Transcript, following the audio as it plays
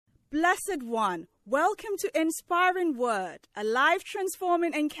Blessed one, welcome to Inspiring Word, a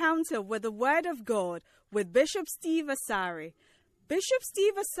life-transforming encounter with the Word of God with Bishop Steve Asari. Bishop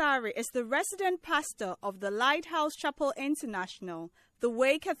Steve Asari is the resident pastor of the Lighthouse Chapel International, the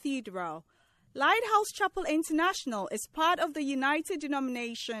Way Cathedral. Lighthouse Chapel International is part of the United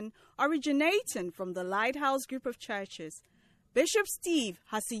Denomination originating from the Lighthouse Group of Churches. Bishop Steve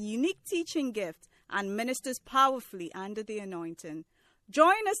has a unique teaching gift and ministers powerfully under the anointing.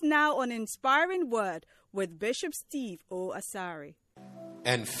 Join us now on Inspiring Word with Bishop Steve O. Asari.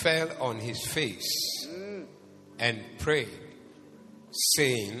 And fell on his face and prayed,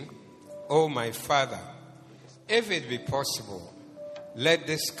 saying, "O my Father, if it be possible, let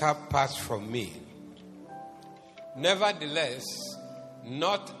this cup pass from me. Nevertheless,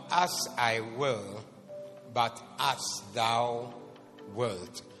 not as I will, but as thou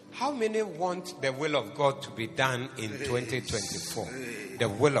wilt." How many want the will of God to be done in 2024? The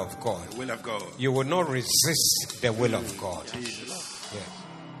will of God. The will of God. You will not resist the will of God. Jesus. Yes.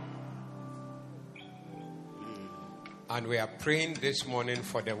 And we are praying this morning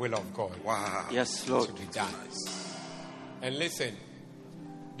for the will of God. Wow. Yes, Lord. To be done. And listen,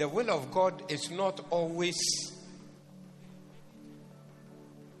 the will of God is not always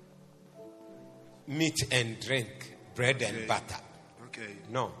meat and drink, bread and butter. Okay.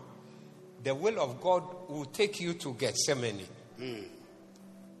 No. The will of God will take you to Gethsemane.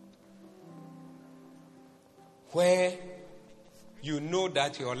 Where you know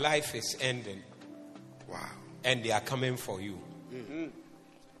that your life is ending. Wow. And they are coming for you.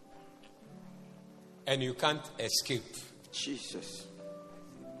 And you can't escape. Jesus.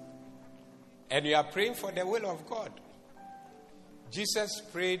 And you are praying for the will of God. Jesus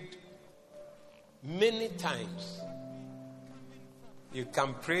prayed many times. You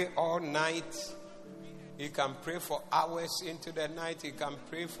can pray all night. You can pray for hours into the night. You can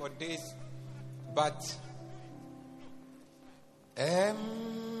pray for days. But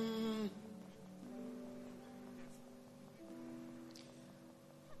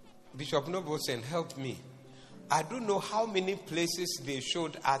Bishop Nobosen, help me. I don't know how many places they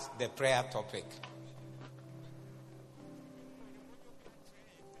showed us the prayer topic.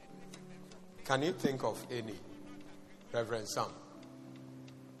 Can you think of any, Reverend Sam?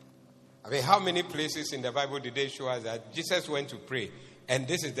 I mean, how many places in the Bible did they show us that Jesus went to pray and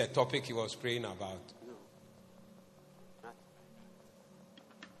this is the topic he was praying about?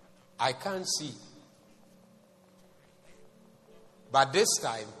 I can't see. But this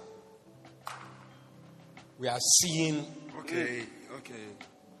time, we are seeing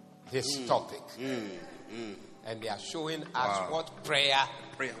this topic. And they are showing us what prayer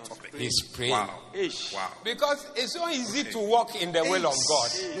topic is praying. Wow. Because it's so easy to walk in the will of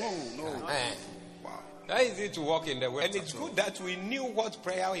God. No. Wow. That easy to walk in the will. And it's good that we knew what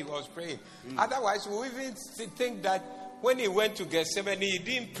prayer he was praying. Otherwise, we even think that when he went to Gethsemane, he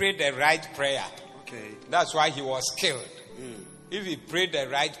didn't pray the right prayer. Okay. That's why he was killed. If he prayed the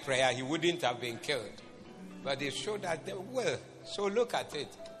right prayer, he wouldn't have been killed. But he showed that they will. So look at it.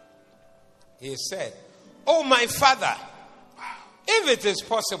 He said, "Oh my Father, if it is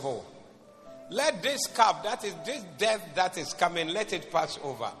possible, let this cup, that is this death that is coming, let it pass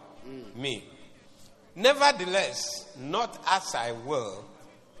over me. Nevertheless, not as I will,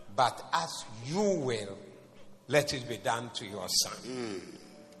 but as you will, let it be done to your Son."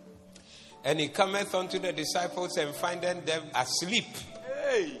 And he cometh unto the disciples and findeth them asleep.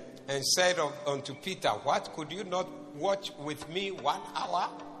 And said unto Peter, "What, could you not watch with me 1 hour?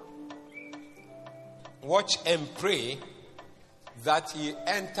 Watch and pray that ye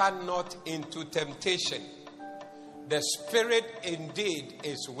enter not into temptation. The spirit indeed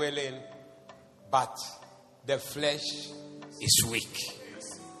is willing, but the flesh is weak."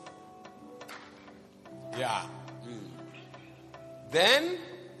 Yeah. Then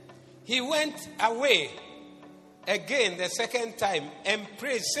he went away again the second time and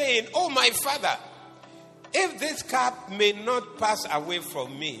prayed, saying, "Oh my Father, if this cup may not pass away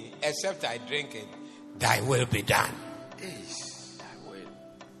from me, except I drink it, thy will be done." Thy will.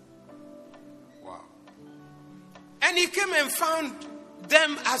 Wow. And he came and found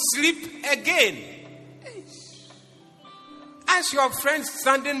them asleep again. Ask your friend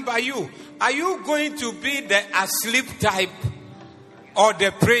standing by you, are you going to be the asleep type or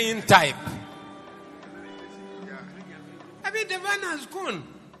the praying type? I mean, the man has gone.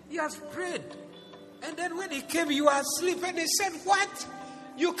 He has prayed. And then when he came, you are asleep. And he said, "What?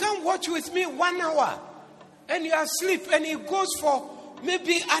 You can't watch with me 1 hour. And you are asleep." And he goes for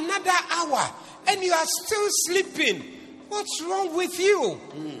maybe another hour. And you are still sleeping. What's wrong with you?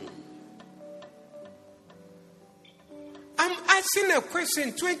 I'm asking a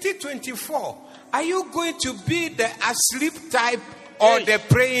question. 2024. Are you going to be the asleep type or the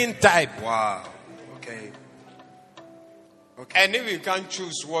praying type? Wow. Okay. And if you can't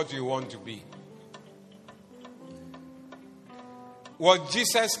choose what you want to be. Was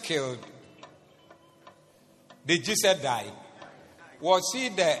Jesus killed? Did Jesus die? Was he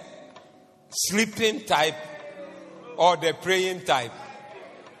the sleeping type or the praying type?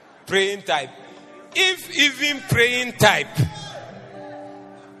 Praying type. If even praying type,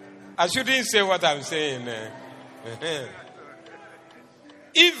 I shouldn't say what I'm saying.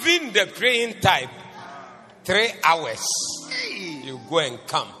 Even the praying type, 3 hours, you go and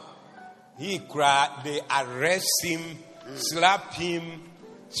come. He cried, they arrest him, slap him,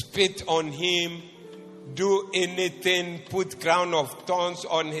 spit on him, do anything, put crown of thorns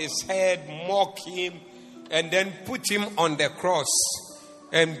on his head, mock him, and then put him on the cross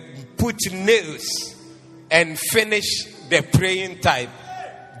and put nails and finish the praying type.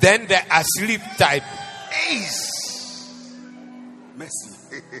 Then the asleep type.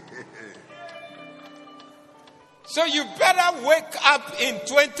 Mercy. So you better wake up in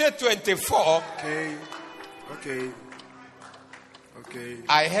 2024. Okay.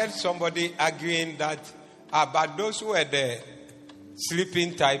 I heard somebody arguing that about those who were the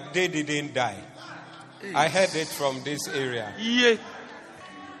sleeping type, they didn't die. I heard it from this area. Yeah.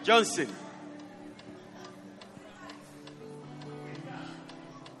 Johnson.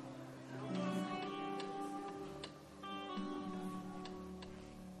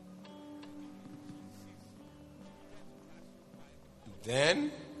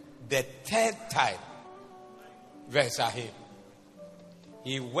 Then the third type, verse him.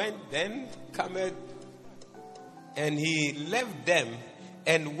 He went then, cometh, and he left them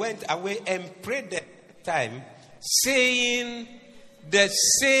and went away and prayed the time, saying the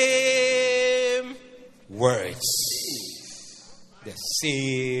same words. The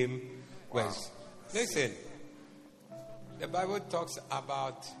same words. Listen, the Bible talks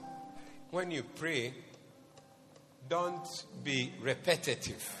about when you pray, don't be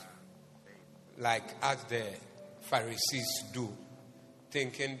repetitive, like as the Pharisees do,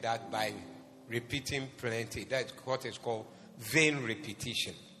 thinking that by repeating plenty, that's what is called vain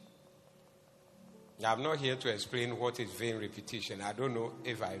repetition. I'm not here to explain what is vain repetition. I don't know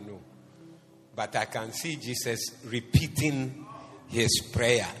if I know. But I can see Jesus repeating his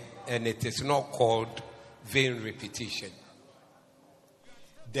prayer, and it is not called vain repetition.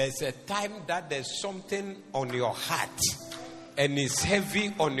 There's a time that there's something on your heart and it's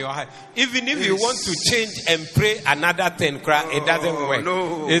heavy on your heart. Even if you want to change and pray another 10 cry, it doesn't work.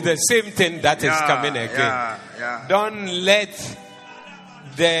 No. It's the same thing that is coming again. Don't let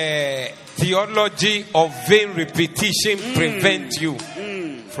the theology of vain repetition prevent you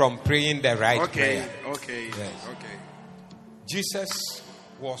from praying the right prayer. Yes. Jesus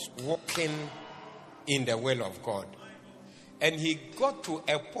was walking in the will of God. And he got to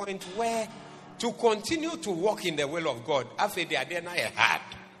a point where to continue to walk in the will of God, after the Adena had.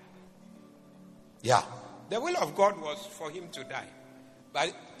 Yeah. The will of God was for him to die.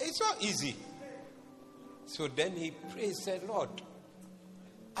 But it's not easy. So then he prayed, said, Lord,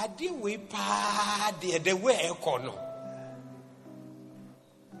 I did we pa the way I call.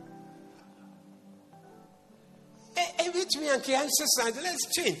 Let's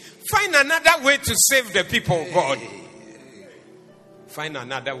change. Find another way to save the people of God. Find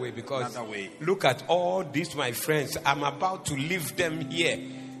another way, because look at all these, my friends. I'm about to leave them here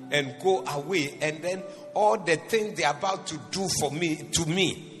and go away, and then all the things they're about to do for me, to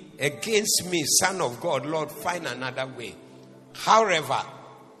me, against me, Son of God, Lord, find another way. However,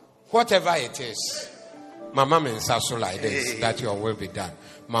 whatever it is, Mama Mensaso like this, that your will be done.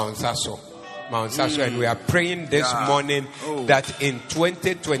 Mount Sasso. And we are praying this morning that in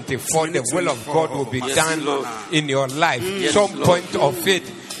 2024 the will of God will be done in your life. Some point of it,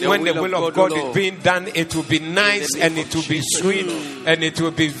 when the will of God is being done, it will be nice and it will be sweet and it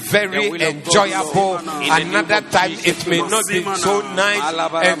will be very enjoyable. Another time it may not be so nice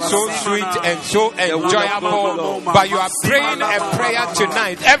and so sweet and so enjoyable, but you are praying a prayer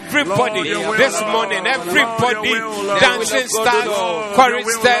tonight. Everybody this morning, everybody, dancing stars,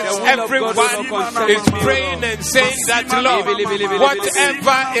 choristers, everyone is praying and saying that, Lord,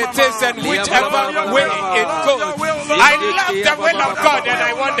 whatever it is and whichever way it goes, I love the will of God and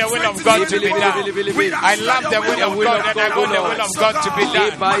I want want the will of God to be done. I love the will of God and I want the will of God to be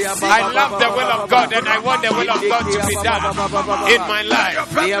done. I love the will of God and I want the will of God to be done in my life.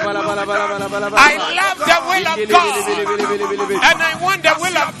 I love the will of God and I want the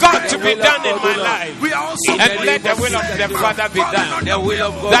will of God to be done in my life. And let the will of the Father be done.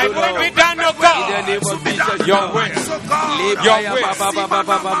 Thy will be done, O God. Your will. Your will.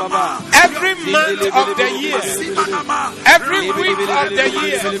 Every month of the year, every week of the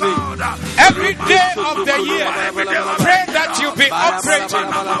year, every day of the year, pray that you be operating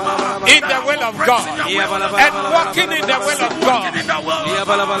in the will of God and walking in the will of God.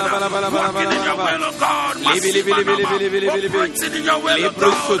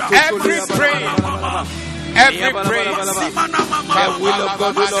 Every prayer, every praise, the will of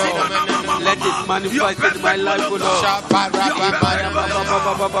God, O Lord, let it manifest in my life, O Lord.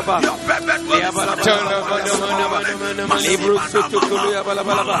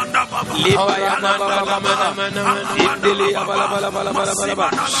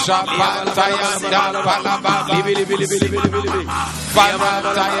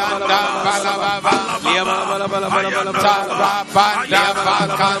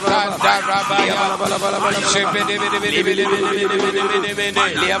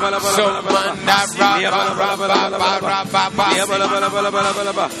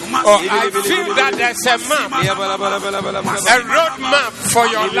 Oh, I feel that there's a map, a road map for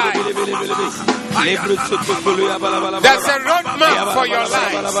your life. There's a road map for your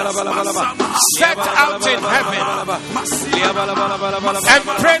life set out in heaven, and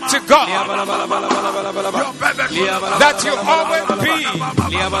pray to God that you always be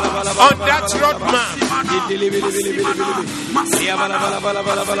on that road map.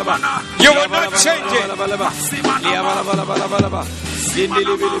 You will not change it.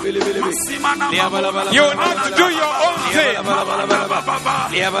 You will not do your own thing.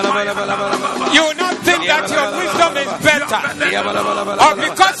 You will not think that your wisdom is better, or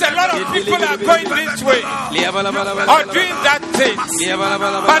because a lot of people are going this way or doing that thing.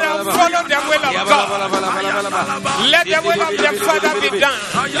 But I'll follow the will of God. Let the will of the Father be done.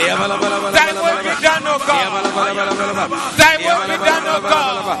 Thy will be done, O God. Thy will be done, O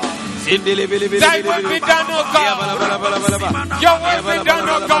God. Thy will be done, O God. Your will be done,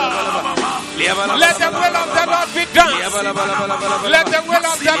 O God. Let the will of the Lord be done. Let the will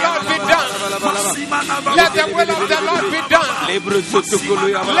of the Lord be done. Let the will of the Lord be done.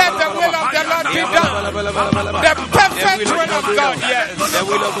 Let the will of the Lord be done. The perfect will of God, yes. The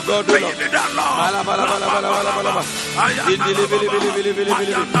will of God,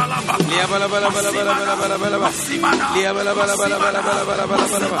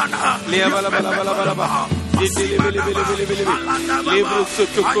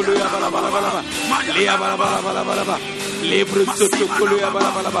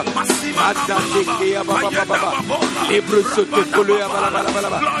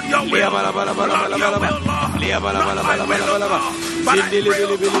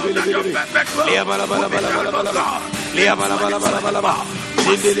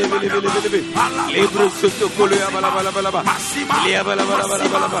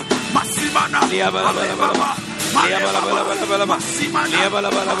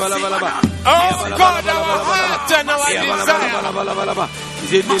 Oh God, our heart and our desire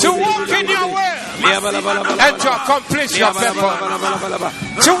to walk in your will and to accomplish your purpose.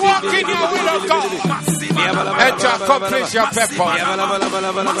 To walk in your will, of God, and to accomplish your purpose.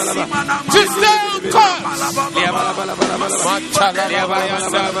 To stay on course.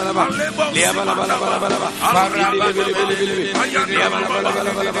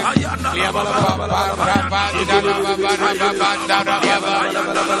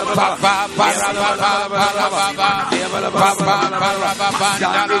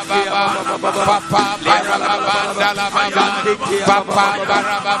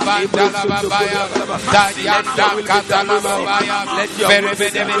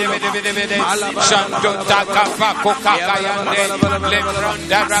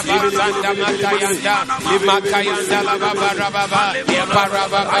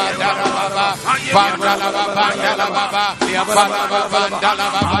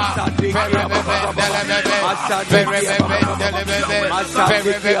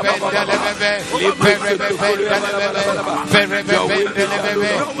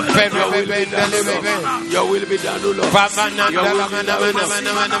 Your will be done, Lord.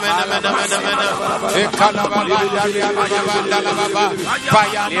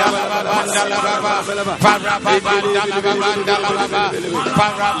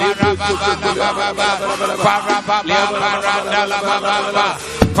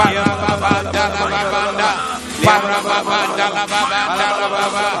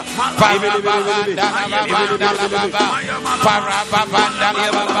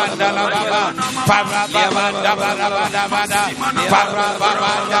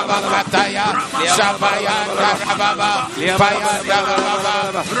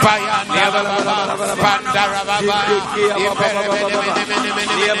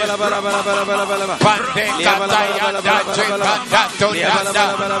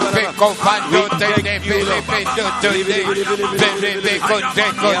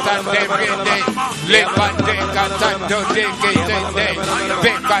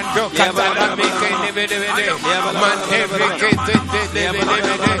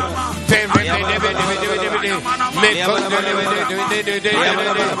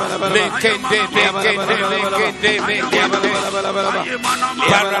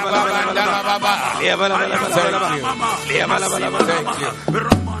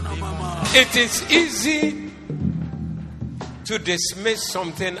 It is easy to dismiss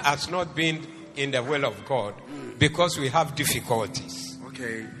something as not being in the will of God because we have difficulties.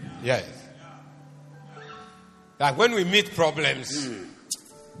 Okay. Yes. Like when we meet problems,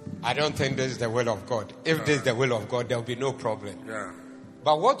 I don't think this is the will of God. If this is the will of God, there will be no problem. Yeah.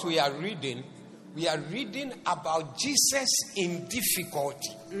 But what we are reading about Jesus in difficulty.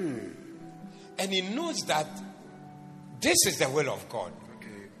 And he knows that this is the will of God.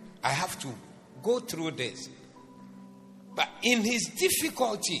 Okay. I have to go through this. But in his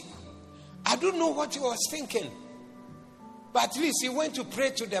difficulty, I don't know what he was thinking. But at least he went to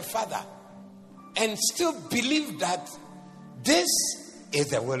pray to the Father and still believed that this is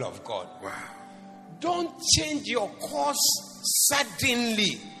the will of God. Wow. Don't change your course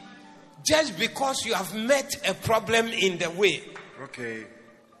suddenly just because you have met a problem in the way. Okay.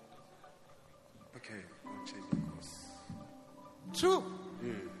 Okay. I'll change the course. True.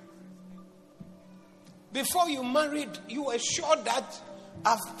 Before you married, you were sure that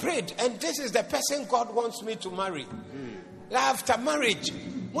I've prayed and this is the person God wants me to marry. After marriage,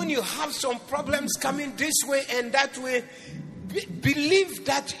 when you have some problems coming this way and that way, believe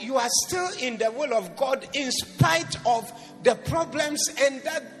that you are still in the will of God in spite of the problems, and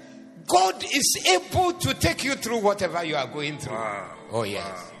that God is able to take you through whatever you are going through. Wow. Oh,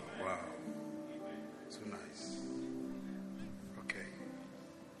 yes. Wow. Wow. So nice. Okay.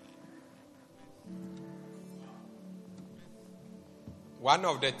 One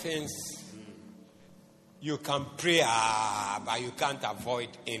of the things you can pray, but you can't avoid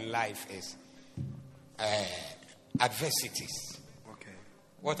in life is adversities. Okay.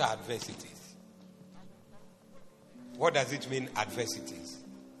 What are adversities? What does it mean, adversities?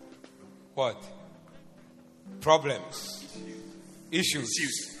 What? Problems, issues,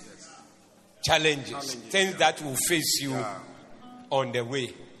 challenges, things that will face you on the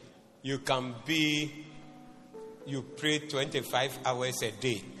way. You can be, you pray 25 hours a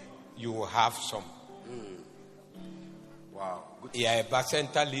day, you will have some. Wow. Good. You are a bar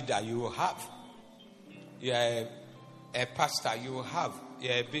center leader, you will have. You are a pastor, you will have.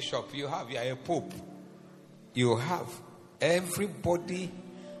 You are a bishop, you have. You are a pope, you have. Everybody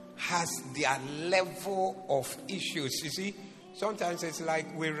has their level of issues. You see, sometimes it's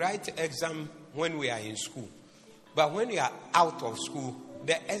like we write exam when we are in school. But when we are out of school,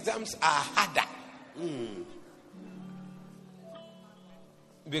 the exams are harder.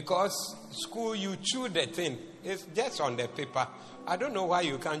 Because school, you chew the thing. It's just on the paper. I don't know why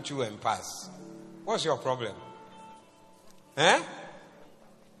you can't chew and pass. What's your problem? They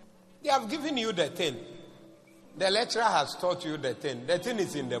have given you the thing. The lecturer has taught you the thing. The thing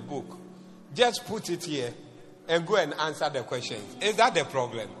is in the book. Just put it here and go and answer the questions. Is that the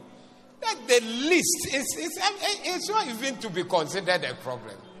problem? That's the least. It's not even to be considered a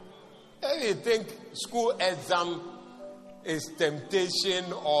problem. If you think school exam is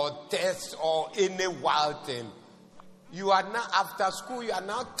temptation or test or any wild thing, you are now, after school, you are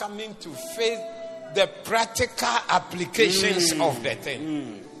now coming to face the practical applications of the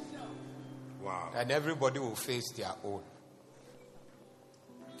thing. Wow. And everybody will face their own.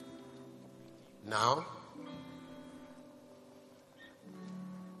 Now,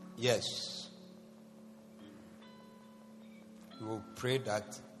 yes, we will pray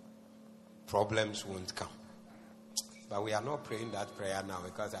that problems won't come. But we are not praying that prayer now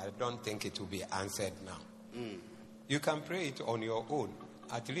because I don't think it will be answered now. You can pray it on your own.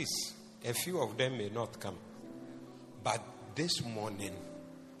 At least a few of them may not come. But this morning,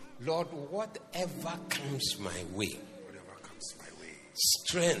 Lord, whatever comes my way, Whatever comes my way.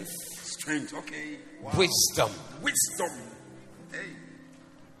 strength, Okay. Wow. wisdom, Hey.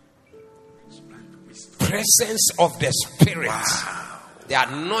 Strength, wisdom. presence of the Spirit, Wow. the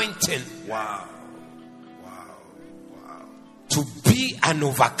anointing, Wow. Wow. be an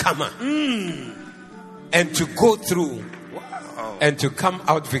overcomer and to go through and to come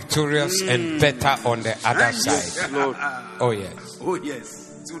out victorious and better on the other side. Lord. Oh yes. Oh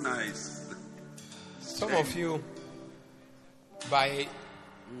yes. Too nice. Some of you,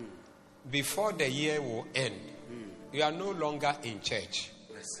 before the year will end, you are no longer in church.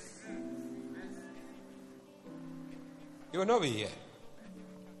 You will not be here.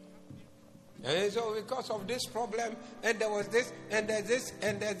 And so because of this problem, and there was this, and there's this,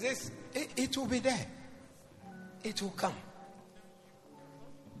 and there's this, it will be there. It will come.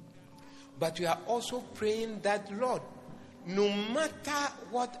 But we are also praying that, Lord, no matter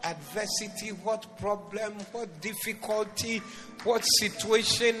what adversity, what problem, what difficulty, what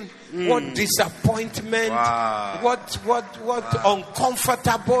situation, what disappointment, what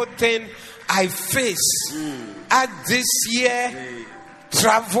uncomfortable thing I face as this year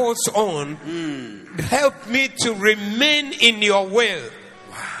travels on, help me to remain in your will.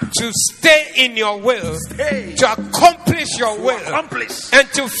 To stay in your will, to accomplish your will, and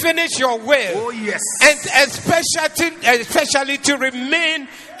to finish your will. Oh yes. And especially to remain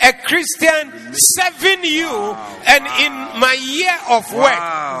a Christian, serving you, and in my year of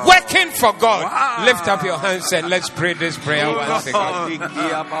work, working for God. Lift up your hands and let's pray this prayer once again.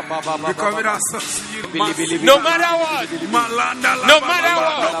 No matter what, no matter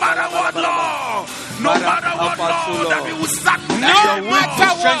what, Lord. No matter what, Lord, that we will stand. No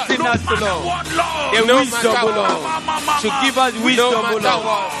matter what. Strengthen us, Lord. The wisdom, Lord. To give us wisdom, Lord.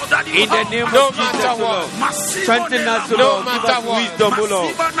 In the name of Jesus, Lord. Strengthen us, Lord. Give us wisdom,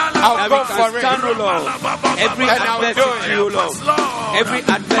 Lord. I'll go for it. Stand, Lord. Every adversity, Lord. Every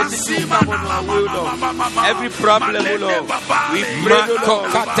adversity will come on our way, Lord. Every problem, Lord. We pray,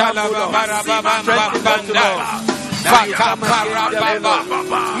 Lord. Strengthen us, Lord.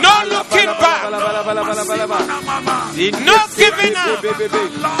 No looking back. No giving up.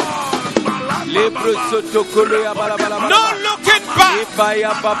 No looking back.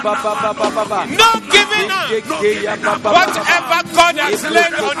 No giving up. Whatever God has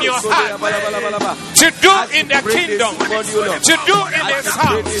laid on your heart to do in the kingdom, to do in His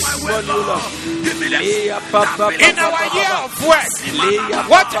house, in our year of work,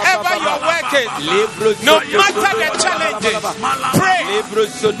 whatever your work is, no matter the challenges, pray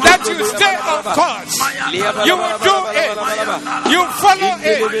that you stay on course. You will do it. You follow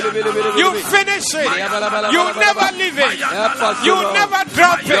it. You finish it. You never leave it. You never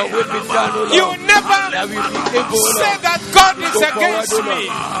drop it. You never say that God is against me.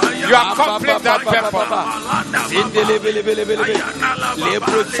 You accomplish that purpose.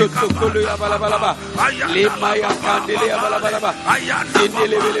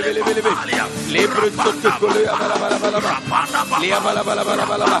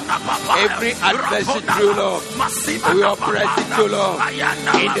 Every adversity, Lord, we oppress it, Lord.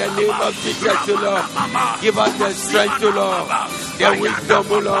 In the name of Jesus, Lord, give us the strength, Lord, the wisdom,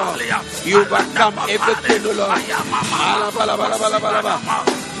 Lord. You overcome everything, Lord.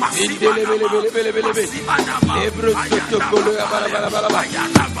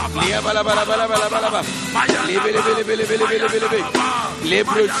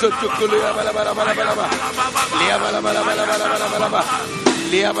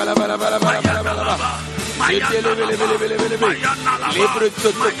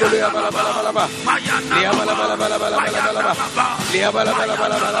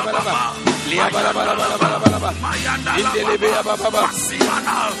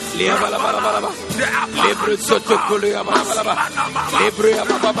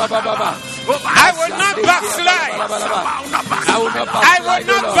 I will not backslide. I will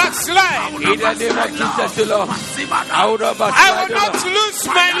not backslide. In the name of Jesus, Lord. I will not lose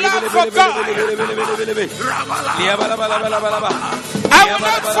my love for God. I will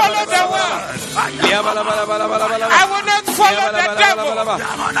not follow the world. I will not follow the devil.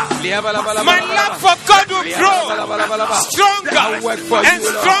 My love for God will grow stronger and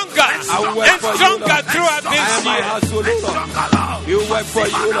stronger and stronger throughout this year. You work for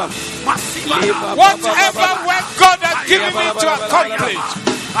you, Lord. Whatever work God has given me to accomplish,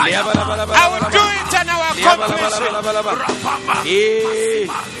 I will do it and I will accomplish it.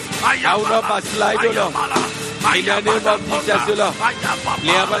 I will not backslide, Lord. In the name of Jesus, Lord.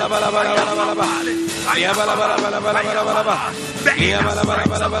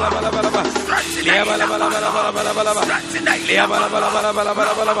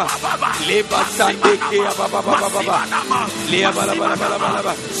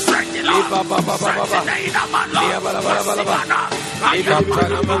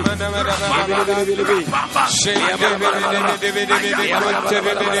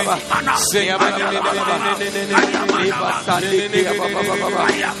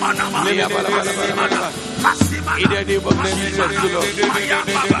 In the name of Jesus, Lord,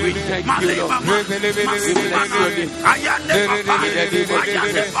 we thank you, Lord. We bless your name.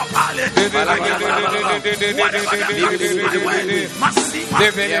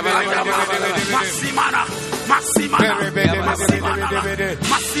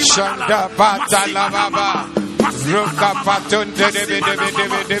 Shanda bata la baba, roka paton de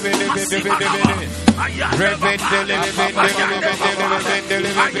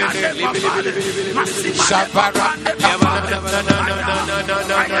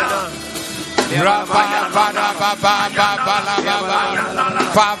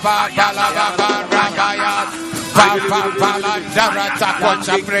Papa Pala Darata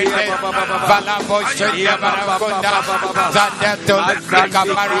Quacha Prede Valabo Shaya Barakonda Zandeto Lika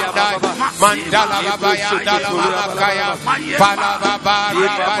Parada Mandala Babaya Dala Kaya Pala Baba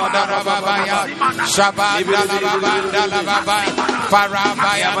Rabanda Rabaya Shabanda Baba Dala Baba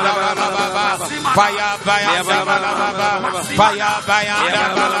Parabaya Dala Baba Paya Baya Dala Baba Paya Baya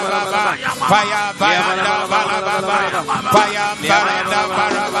Dala Baba Paya Baya Dala Baba Paya Baya Dala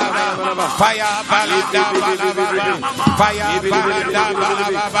Baba Paya Baya Dala Fire balanda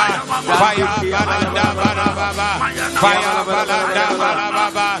balababa, fire balanda balababa, fire balanda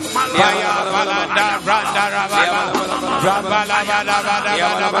balababa, fire balanda branda rababa,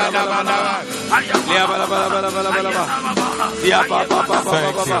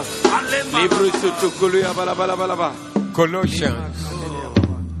 Colossians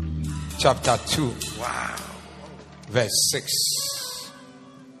chapter 2, verse 6.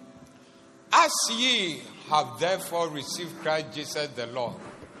 As ye have therefore received Christ Jesus the Lord,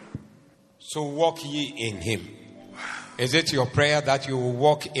 so walk ye in him. Is it your prayer that you will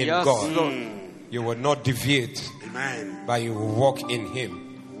walk in God? Lord. You will not deviate. Amen. But you will walk in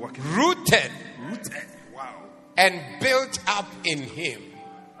him. Rooted. Wow. And built up in him.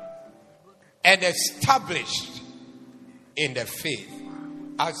 And established in the faith,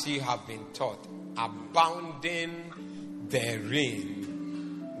 as ye have been taught, abounding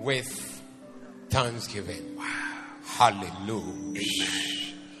therein with thanksgiving. Wow. Hallelujah. Amen.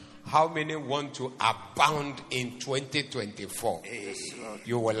 How many want to abound in 2024? Yes,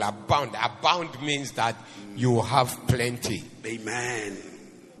 you will abound. Abound means that you have plenty. Amen.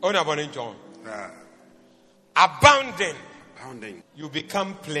 Abounding. You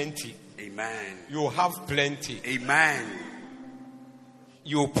become plenty. Amen. You have plenty. Amen.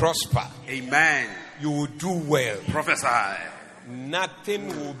 You prosper. Amen. You will do well. Prophesy. Nothing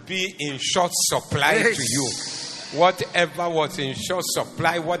will be in short supply to you. Whatever was in short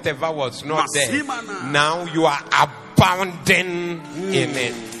supply, whatever was not there, now you are abounding in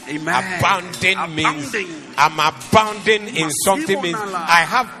it. Amen. Abounding means I'm abounding in something, means I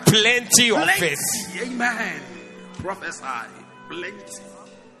have plenty of it. Amen. Prophesy. Plenty.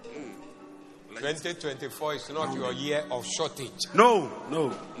 2024 is not your year of shortage. No.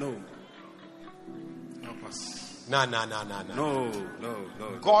 No.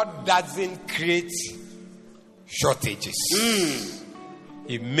 God doesn't create shortages.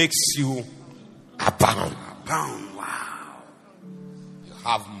 He makes you abound. Wow. You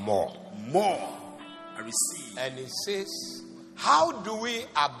have more. I receive. And he says, how do we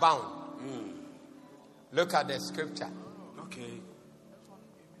abound? Look at the scripture. Okay.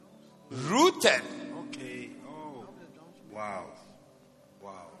 Rooted. Okay. Oh.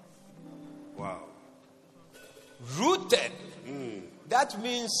 Wow. Rooted. That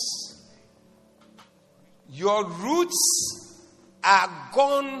means your roots are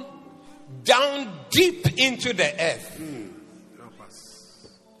gone down deep into the earth.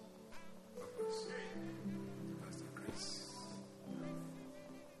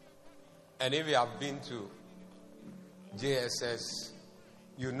 And if you have been to JSS,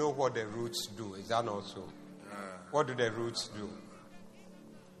 you know what the roots do. Is that not so? What do the roots do?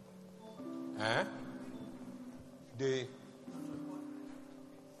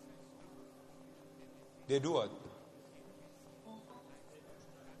 They do what?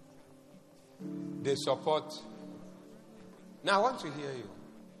 They support. Now I want to hear you.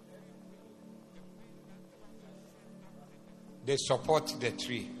 They support the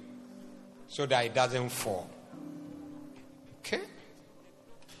tree so that it doesn't fall. Okay?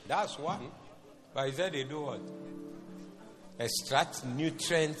 That's one. But he said they do what? Extract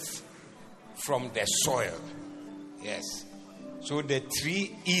nutrients from the soil. Yes. So the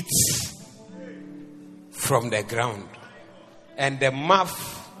tree eats from the ground. And the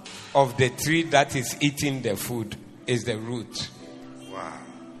mouth of the tree that is eating the food is the root.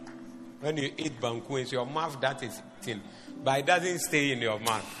 When you eat banku, it's your mouth that is eating. But it doesn't stay in your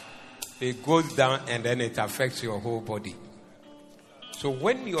mouth. It goes down and then it affects your whole body. So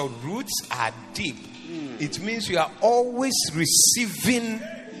when your roots are deep, it means you are always receiving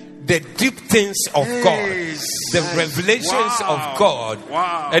the deep things of God, the revelations of God,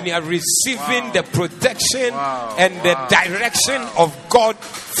 and you are receiving the protection and the direction of God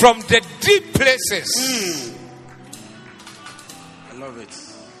from the deep places. I love it.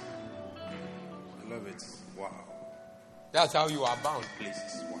 I love it. Wow. That's how you abound.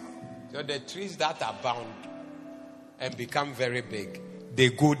 Places. Wow. So the trees that abound and become very big, they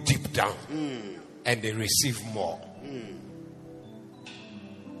go deep down and they receive more.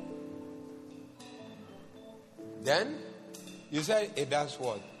 Then you said it does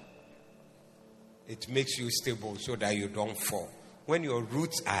what? It makes you stable so that you don't fall. When your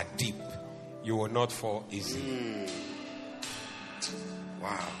roots are deep, you will not fall easily.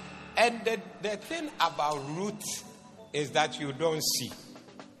 Wow. And the thing about roots is that you don't see.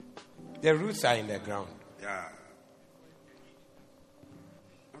 The roots are in the ground. Yeah.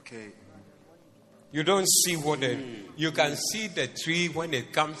 Okay. You don't see what you can see the tree when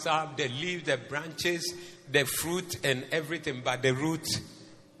it comes up, the leaves, the branches, the fruit and everything, but the roots,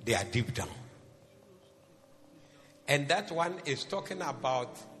 they are deep down. And that one is talking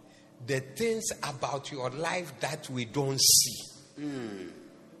about the things about your life that we don't see.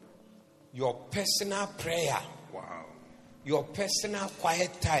 Your personal prayer. Wow. Your personal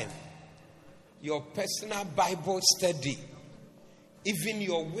quiet time. Your personal Bible study. Even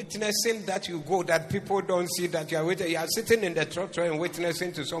your witnessing that you go, that people don't see that you are witnessing. You are sitting in the trotro and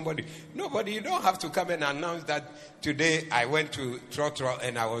witnessing to somebody. Nobody, you don't have to come and announce that today I went to trotro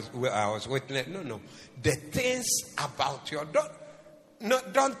and I was witnessing. No. The things about your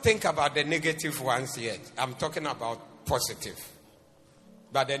don't think about the negative ones yet. I'm talking about positive.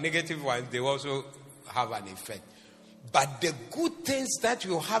 But the negative ones, they also have an effect. But the good things that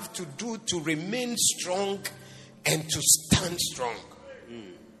you have to do to remain strong and to stand strong.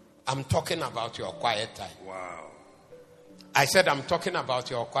 I'm talking about your quiet time. Wow. I said I'm talking about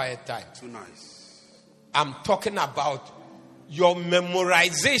your quiet time. Too nice. I'm talking about your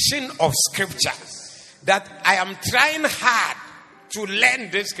memorization of scriptures. That I am trying hard to learn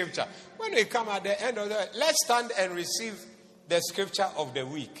this scripture. When we come at the end of the, let's stand and receive the scripture of the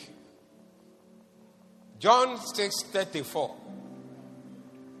week. John 6:34.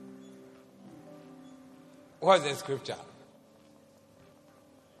 What's the scripture?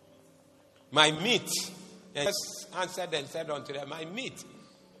 My meat, and Jesus answered and said unto them, my meat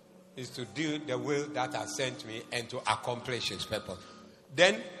is to do the will that has sent me and to accomplish his purpose.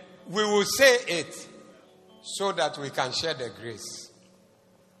 Then we will say it so that we can share the grace.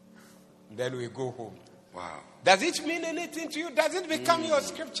 Then we go home. Wow. Does it mean anything to you? Does it become your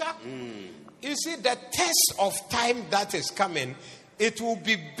scripture? You see, the test of time that is coming, it will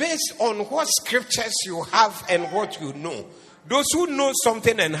be based on what scriptures you have and what you know. Those who know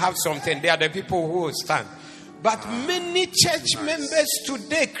something and have something, they are the people who will stand. But many church members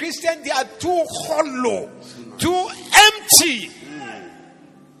today, Christians, they are too hollow, too empty.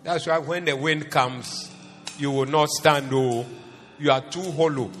 That's why when the wind comes, you will not stand. Oh, you are too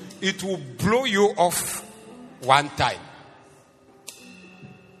hollow. It will blow you off one time.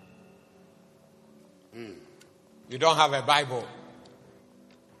 You don't have a Bible.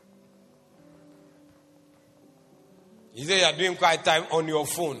 You say you are doing quiet time on your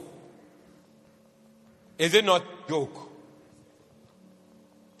phone. Is it not a joke?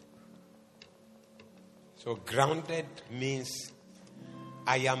 So grounded means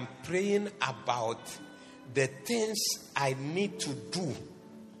I am praying about the things I need to do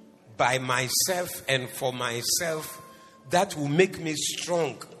by myself and for myself that will make me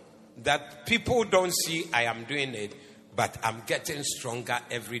strong. That people don't see I am doing it, but I'm getting stronger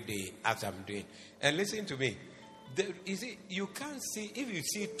every day as I'm doing. And listen to me. You see, you can't see, if you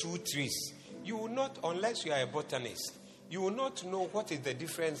see two trees, you will not, unless you are a botanist, you will not know what is the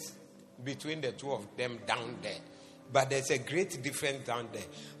difference between the two of them down there. But there's a great difference down there.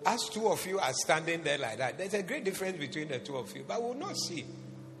 As two of you are standing there like that, there's a great difference between the two of you. But we will not see.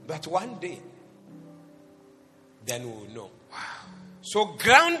 But one day, then we will know. Wow. So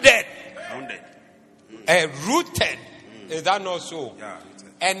grounded. Rooted. Is that not so? Yeah.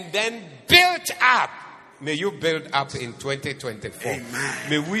 And then built up. May you build up in 2024. Amen.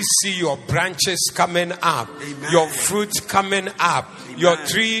 May we see your branches coming up. Amen. Your fruits coming up. Amen. Your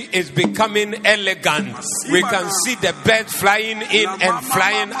tree is becoming elegant. We can see the birds flying in and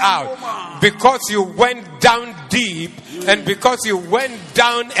flying out. Because you went down deep, and because you went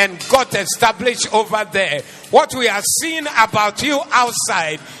down and got established over there, what we are seeing about you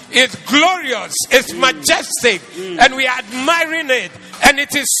outside is glorious, it's majestic, and we are admiring it. And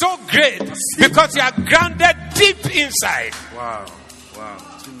it is so great because you are grounded deep inside. Wow.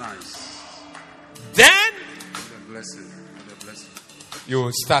 Too nice. Then What a blessing. you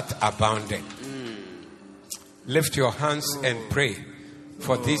will start abounding. Lift your hands and pray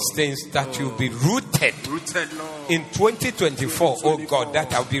for these things that you'll be rooted. Rooted, Lord. In 2024, oh God,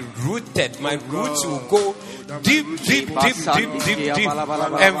 that I'll be rooted. My roots will go deep, and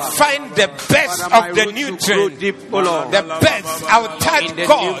find the best of the nutrients. The best. I'll touch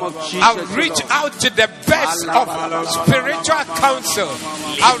God. I'll reach out to the best of spiritual counsel.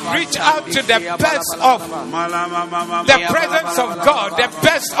 I'll reach out to the best of the presence of God, the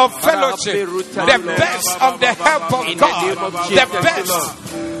best of fellowship, the best of the help of God, the best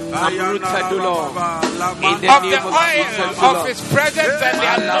I'm rooted, Lord. of the oil of His presence and the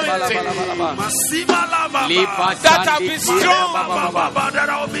anointing, that I'll be strong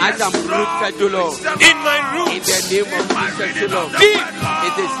As I'm rooted, Lord. in my In roots, the name of Jesus, Lord. deep,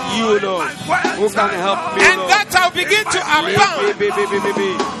 It is you, Lord, who can help me, and Lord. that I'll begin to abound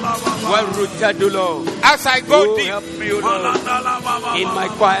Well rooted, Lord. as I go Oh, deep. help me, Lord. In my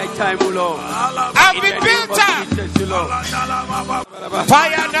quiet time, Lord. I'll be In the name built of up. Jesus, Lord.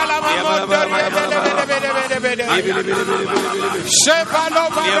 Fire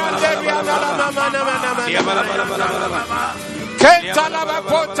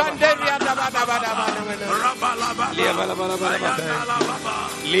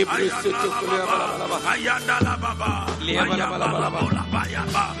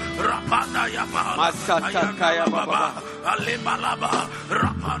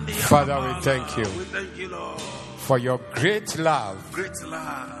Father, we thank you for your great love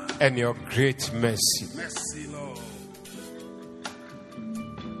and your great mercy.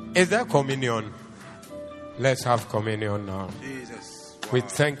 Is there communion? Let's have communion now. Jesus. We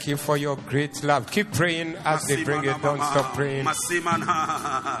thank you for your great love. Keep praying as they bring it. Don't stop praying.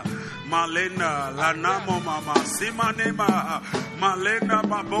 Malena lanamo mama simanema malena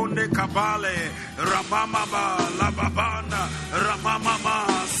babonde kabale ramama ba la babana ramama ma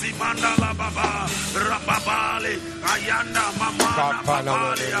simanda la baba rababale ayanda mama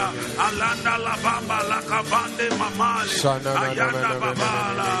babale alanda la baba la kabande mamale ayanda baba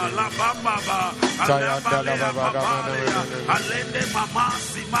la baba ba ayanda la baba alende mama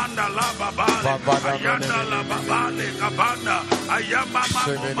simanda la baba ayanda la baba le kabanda ayama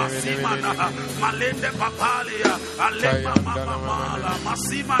mama malende papalia alema mama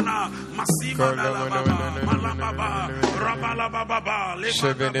masimana la baba malababa rabala baba le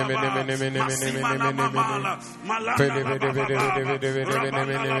masimana mama malanda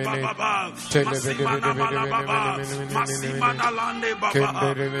baba masimana lande baba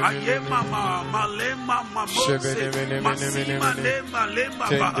ayema mama malema mose masimane malema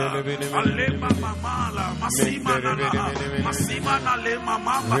baba alema mama la masimana le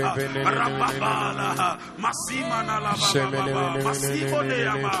mama Rababala, Masimana la Baba, Masimone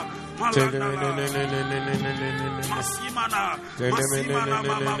Yama, Masimana, Masimana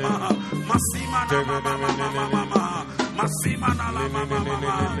Mama, Masimana Mama, Masimana la Mama,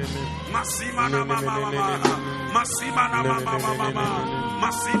 Masimana Mama, Masimana Mama,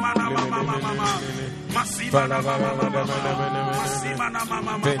 Masimana Mama, Masimana Mama, Masimana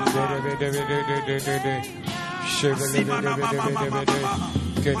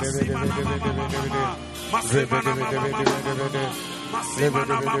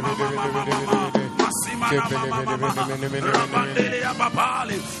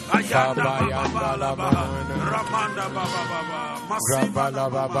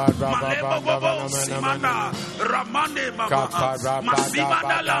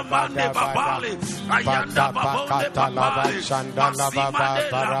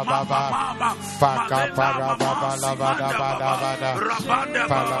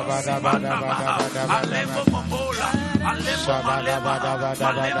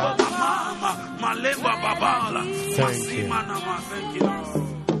Thank you.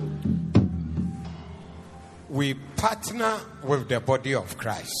 We partner with the body of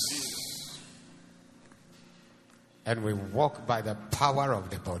Christ and we walk by the power of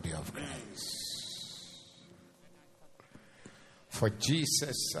the body of Christ. For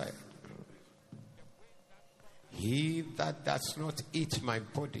Jesus said, "He that does not eat my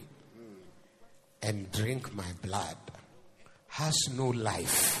body and drink my blood has no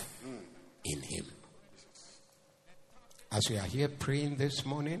life in him." As we are here praying this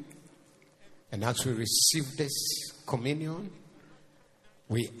morning, and as we receive this communion,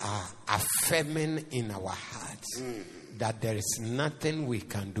 we are affirming in our hearts that there is nothing we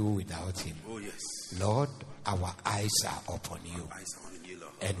can do without him. Oh, yes. Lord, our eyes are upon you. Our eyes are on you,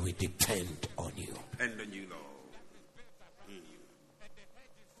 Lord. And we depend on you. Depend on you, Lord.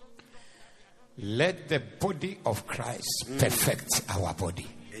 Let the body of Christ perfect our body.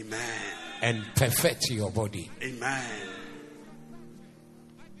 Amen. And perfect your body. Amen.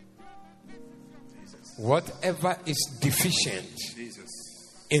 Whatever is deficient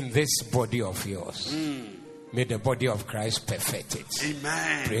in this body of yours, may the body of Christ perfect it.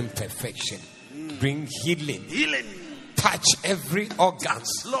 Amen. Bring perfection. Bring healing. Healing. Touch every organ.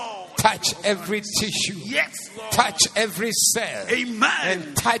 Lord. Touch every tissue. Yes, Lord. Touch every cell. Amen.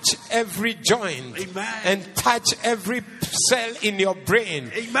 And touch every joint. Amen. And touch every cell in your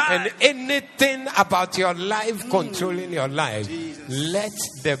brain. Amen. And anything about your life, controlling your life. Jesus. Let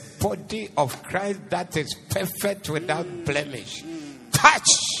the body of Christ that is perfect without blemish touch.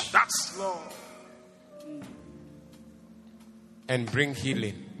 That's Lord. And bring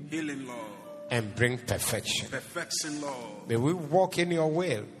healing. Healing, Lord. And bring perfection. Perfection, Lord. May we walk in your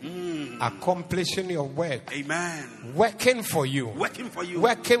will, accomplishing your work. Amen. Working for you. Working for you.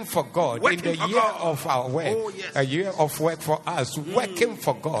 Working for God. Working in the for year God. of our work. Oh, yes. A year of work for us. Working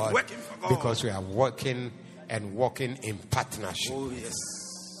for God. Working for God. Because we are working and walking in partnership. Oh, yes.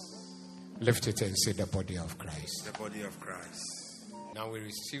 Lift it and say the body of Christ. The body of Christ. Now we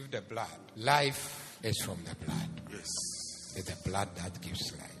receive the blood. Life is from the blood. Yes. It's the blood that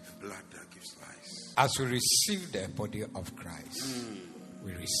gives life. Blood that gives life. As we receive the body of Christ,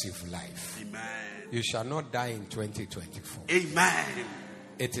 we receive life. Amen. You shall not die in 2024. Amen.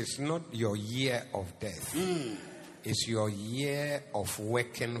 It is not your year of death. It's your year of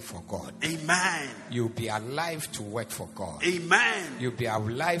working for God. Amen. You'll be alive to work for God. Amen. You'll be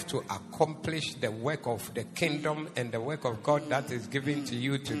alive to accomplish the work of the kingdom and the work of God that is given to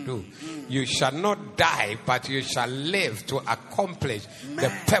you to do. You shall not die, but you shall live to accomplish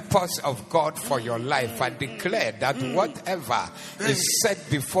the purpose of God for your life. I declare that whatever is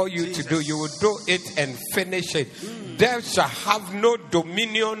set before you to do, you will do it and finish it. Death shall have no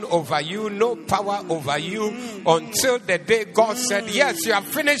dominion over you, no power over you until the day God said, yes, you have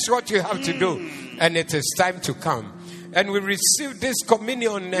finished what you have to do and it is time to come. And we receive this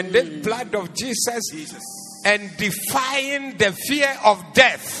communion and this blood of Jesus and defying the fear of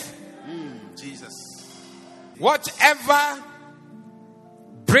death. Jesus. Whatever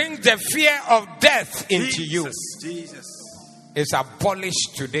brings the fear of death into you is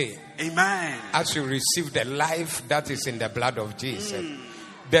abolished today. Amen. As you receive the life that is in the blood of Jesus,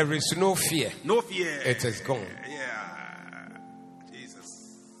 there is no fear. No fear. It is gone. Yeah. Jesus.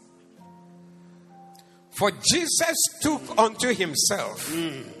 For Jesus took unto himself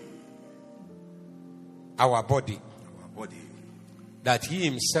our body, that he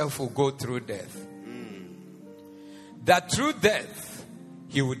himself will go through death. That through death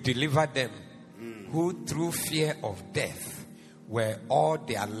he would deliver them who through fear of death were all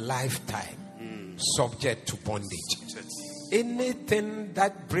their lifetime subject to bondage. Anything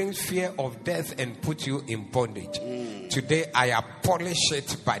that brings fear of death and put you in bondage, today I abolish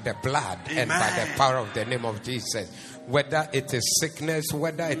it by the blood and by the power of the name of Jesus. Whether it is sickness,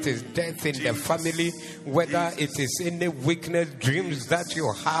 whether it is death in the family, whether it is any weakness, dreams that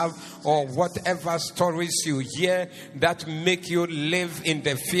you have, or whatever stories you hear that make you live in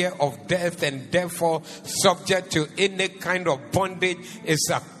the fear of death and therefore subject to any kind of bondage, is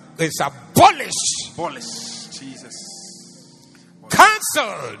abolished. Abolished. Jesus.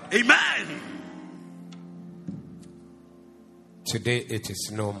 Cancelled. Amen. Today it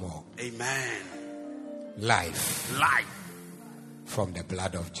is no more. Amen. Life. Life. From the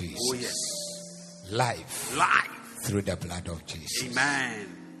blood of Jesus. Oh, yes. Life. Life. Through the blood of Jesus. Amen.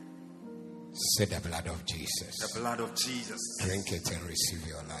 Say the blood of Jesus. The blood of Jesus. Drink it and receive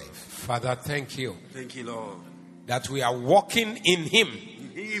your life. Father, thank you. Thank you, Lord. That we are walking in him.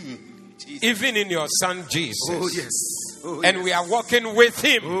 In him. Jesus. Even in your son Jesus. Oh, yes. Oh, and we are walking with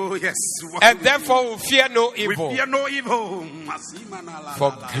him. Oh, yes. And therefore we fear no evil. We fear no evil.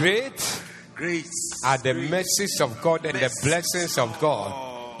 For great are the mercies of God and the blessings of God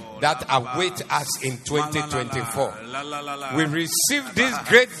that await us in 2024. We receive these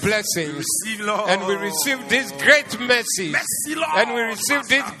great blessings and we receive these great mercies and we receive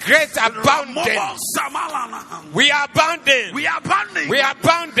this great abundance. We are abounding. We are abounding. We are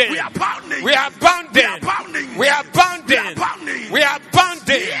abounding. We are abounding. We are abounding. We are abounding. We are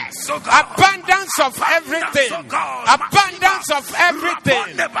abounding. Abundance of everything. Abundance of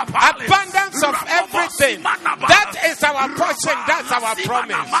everything. Abundance of everything. That is our portion. That's our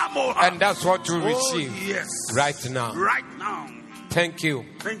promise. And that's what we receive right now. Right now. Thank you,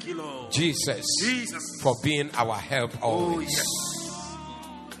 Thank you, Lord. Jesus, Jesus. for being our help Oh, always. yes.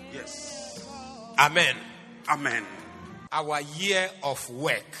 Yes. Amen. Amen. Our year of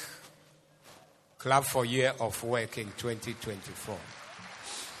work. Clap for year of work in 2024.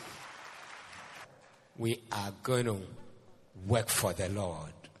 We are going to work for the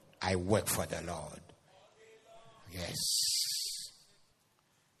Lord. I work for the Lord. Yes.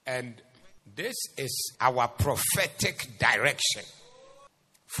 And this is our prophetic direction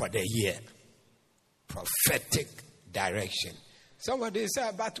for the year. Prophetic direction. Somebody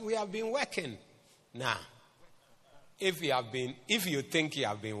said, but we have been working. Now, if you think you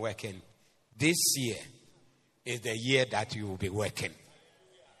have been working, this year is the year that you will be working.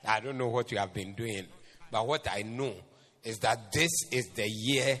 I don't know what you have been doing, but what I know is that this is the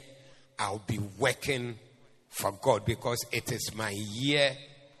year I'll be working for God, because it is my year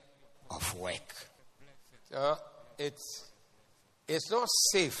of work. So it's not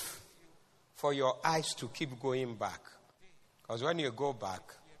safe for your eyes to keep going back. Because when you go back,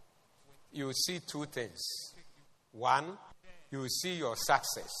 you see two things. One, you see your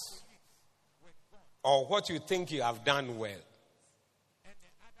success, or what you think you have done well.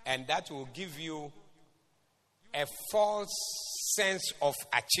 And that will give you a false sense of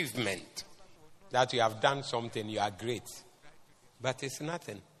achievement, that you have done something, you are great. But it's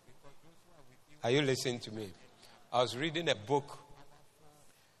nothing. Are you listening to me? I was reading a book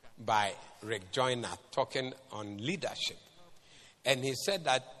by Rick Joyner talking on leadership. And he said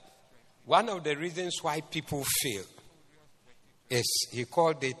that one of the reasons why people fail is, he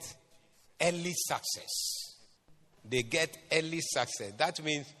called it early success. They get early success. That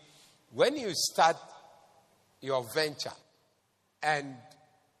means when you start your venture and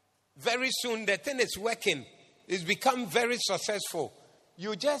very soon the thing is working, it's become very successful,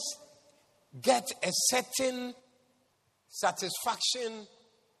 you just get a certain satisfaction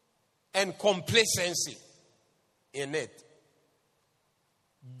and complacency in it.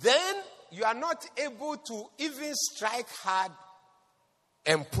 Then you are not able to even strike hard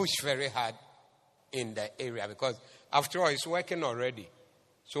and push very hard in the area, because after all, it's working already.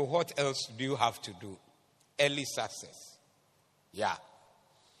 So what else do you have to do? Early success. Yeah.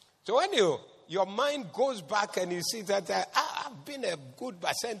 So when your mind goes back and you see that I've been a good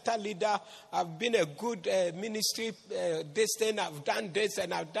center leader, I've been a good ministry, this thing, I've done this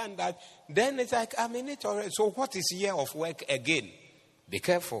and I've done that, then it's like, I'm in it already. So what is year of work again? Be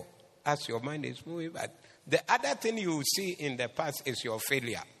careful as your mind is moving back. The other thing you see in the past is your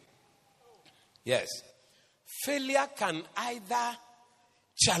failure. Yes. Failure can either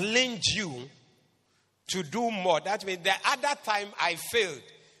challenge you to do more. That means the other time I failed.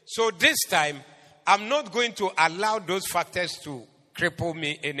 So this time, I'm not going to allow those factors to cripple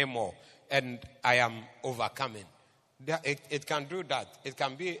me anymore. And I am overcoming. It can do that. It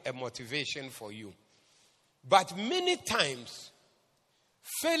can be a motivation for you. But many times,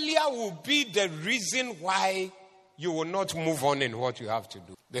 failure will be the reason why you will not move on in what you have to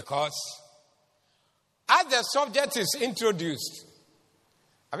do. Because as the subject is introduced,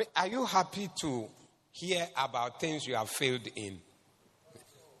 are you happy to hear about things you have failed in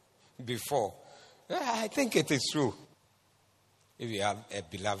before? I think it is true. If you have a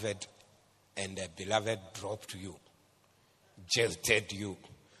beloved and the beloved dropped you, jilted you,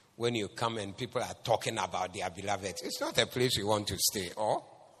 when you come and people are talking about their beloved, it's not a place you want to stay. Or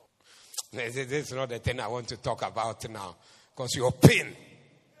this is not the thing I want to talk about now, because your pain,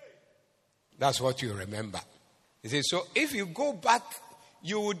 that's what you remember. You see, so if you go back,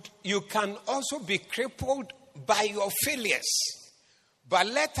 you can also be crippled by your failures. But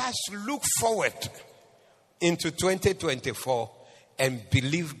let us look forward into 2024 and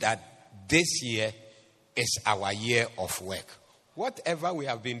believe that this year is our year of work. Whatever we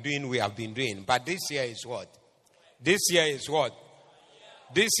have been doing, we have been doing. But this year is what? This year is what?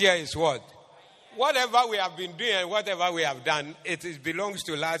 This year is what? Whatever we have been doing and whatever we have done, it belongs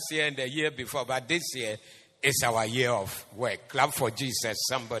to last year and the year before. But this year is our year of work. Clap for Jesus,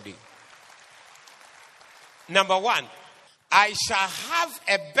 somebody. Number one, I shall have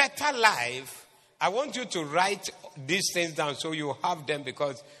a better life. I want you to write these things down so you have them,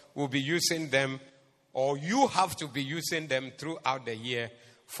 because we'll be using them, or you have to be using them throughout the year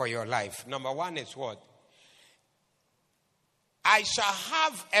for your life. Number one is what? I shall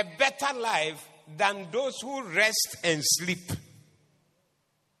have a better life than those who rest and sleep.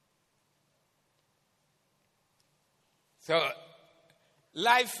 So,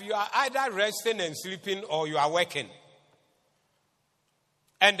 life, you are either resting and sleeping or you are working.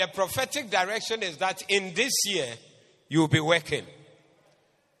 And the prophetic direction is that in this year, you'll be working.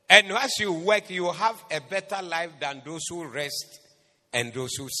 And as you work, you will have a better life than those who rest and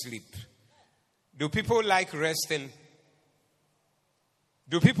those who sleep. Do people like resting?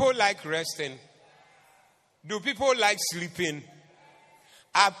 Do people like resting? Do people like sleeping?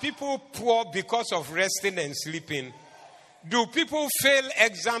 Are people poor because of resting and sleeping? Do people fail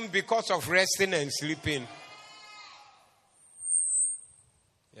exam because of resting and sleeping?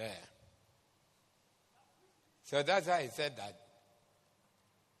 Yeah. So that's why I said that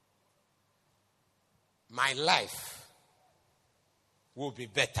my life will be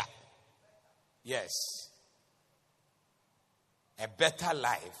better. Yes. A better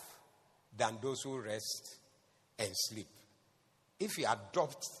life than those who rest and sleep. If you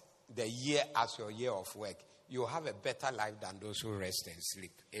adopt the year as your year of work, you'll have a better life than those who rest and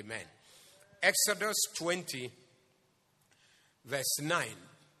sleep. Amen. Exodus 20, verse 9.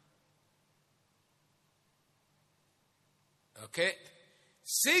 Okay.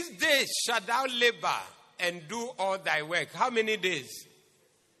 6 days shalt thou labor and do all thy work. How many days?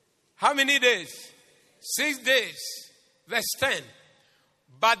 How many days? 6 days. Verse 10.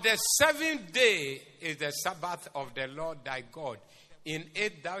 But the 7th day is the Sabbath of the Lord thy God. In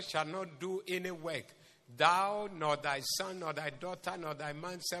it thou shalt not do any work. Thou, nor thy son, nor thy daughter, nor thy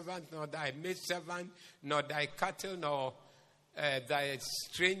manservant, nor thy maidservant, nor thy cattle, nor thy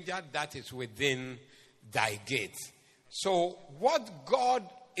stranger that is within thy gate. So what God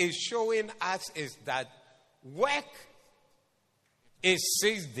is showing us is that work is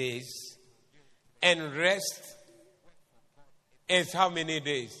 6 days and rest is how many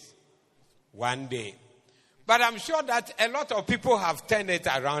days? 1 day. But I'm sure that a lot of people have turned it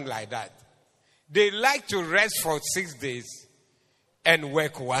around like that. They like to rest for 6 days and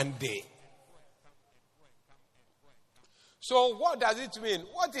work 1 day. So what does it mean?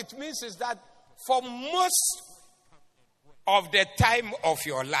 What it means is that for most of the time of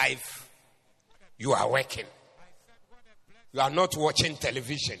your life, you are working. You are not watching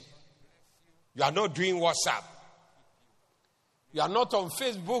television. You are not doing WhatsApp. You are not on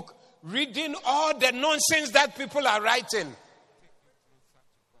Facebook reading all the nonsense that people are writing.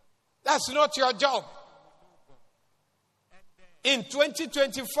 That's not your job. In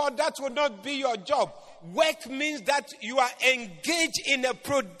 2024, that will not be your job. Work means that you are engaged in a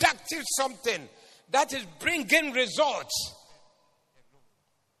productive something that is bringing results.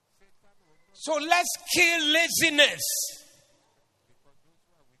 So let's kill laziness.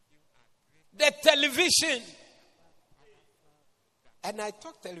 The television. And I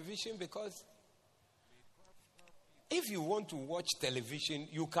talk television because if you want to watch television,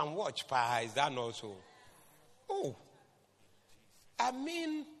 you can watch. Is that also? Oh. I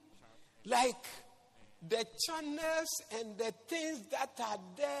mean, like the channels and the things that are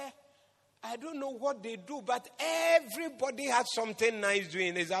there, I don't know what they do, but everybody has something nice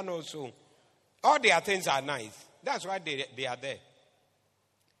doing. Is that also? All their things are nice. That's why they are there.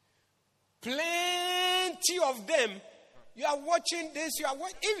 Plenty of them. You are watching this.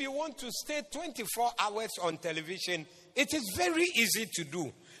 If you want to stay 24 hours on television, it is very easy to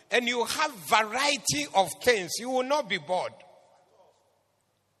do. And you have variety of things. You will not be bored.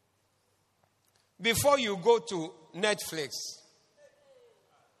 Before you go to Netflix,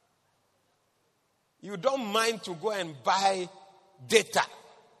 you don't mind to go and buy data.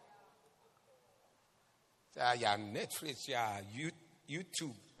 Yeah, Netflix, yeah,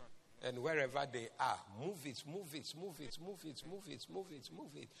 YouTube. And wherever they are, move it.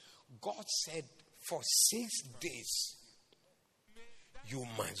 God said, for 6 days, you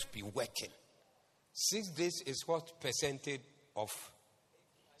must be working. 6 days is what percentage of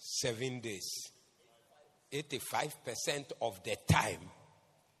 7 days? 85% of the time,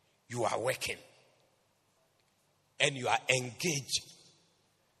 you are working. And you are engaged.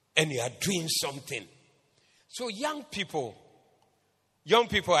 And you are doing something. So young people,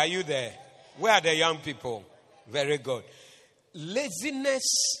 are you there? Where are the young people? Very good. Laziness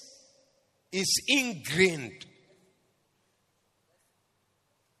is ingrained.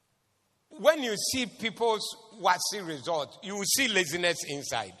 When you see people's WASI results, you will see laziness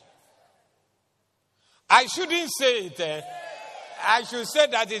inside. I shouldn't say it. I should say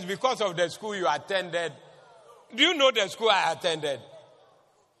that it's because of the school you attended. Do you know the school I attended?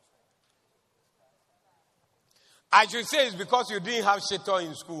 I should say it's because you didn't have shitter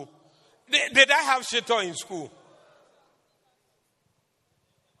in school. Did I have shitter in school?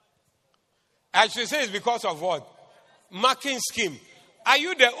 I should say it's because of what? Marking scheme. Are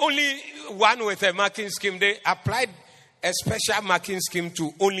you the only one with a marking scheme? They applied a special marking scheme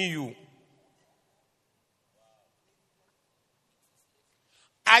to only you.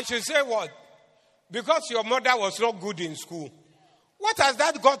 I should say what? Because your mother was not good in school. What has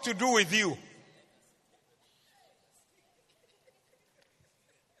that got to do with you?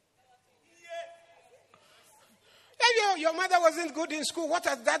 your mother wasn't good in school. What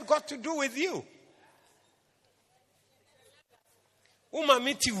has that got to do with you?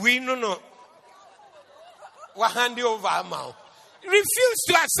 Umamiti we no. Hand you over her mouth. Refuse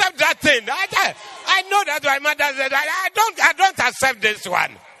to accept that thing. I know that my mother said, I don't accept this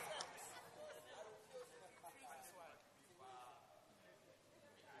one.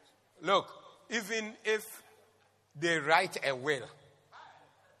 Look, even if they write a will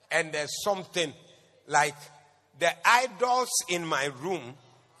and there's something like the idols in my room,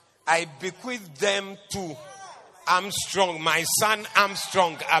 I bequeath them to Armstrong, my son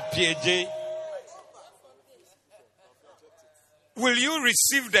Armstrong, Apieje. Will you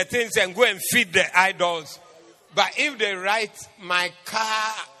receive the things and go and feed the idols? But if they write my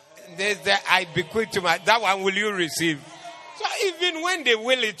car, I bequeath to that one, will you receive? So even when they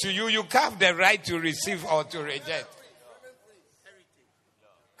will it to you, you have the right to receive or to reject.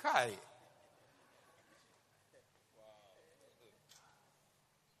 Kai.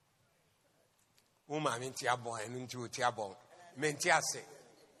 Uma minti abon enunti uti abon. Menti ase.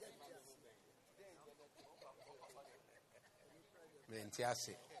 Menti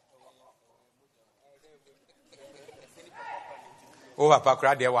ase. O papa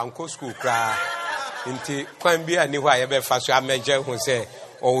kra de wan ko school kra. Nti kwan bia ni hwa ye be fa so ameje hu se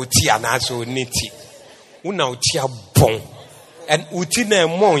o uti anaso oniti. Una uti abon. And uti na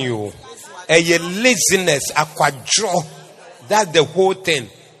emon you. Eye laziness akwadro. That's the whole thing.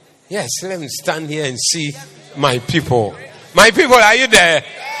 Yes, let me stand here and see my people. My people, are you there?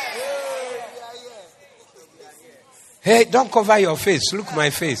 Hey, don't cover your face. Look my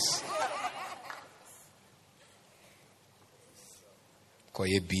face.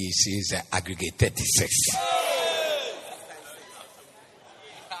 Koye BC is aggregate 36.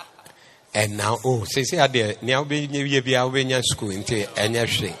 And now, say, now be school into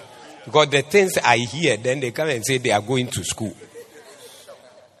anything. Because the things I hear, then they come and say they are going to school.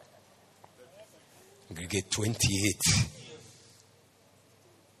 Aggregate 28.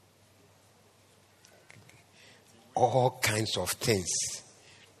 All kinds of things.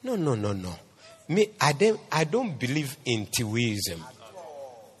 No. Me, I don't believe in Tiwism.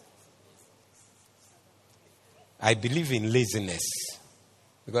 I believe in laziness.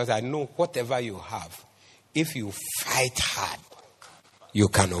 Because I know whatever you have, if you fight hard, you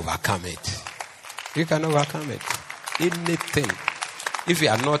can overcome it. You can overcome it. Anything. If you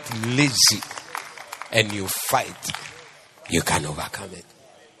are not lazy and you fight, you can overcome it.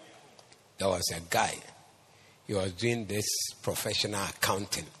 There was a guy. He was doing this professional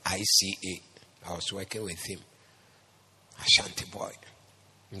accounting, ICA. I was working with him. Ashanti boy.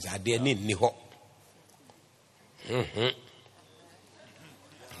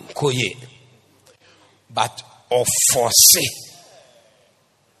 But of foresee.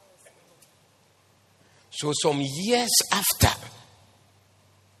 So some years after,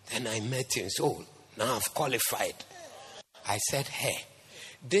 then I met him. So now I've qualified. I said, hey,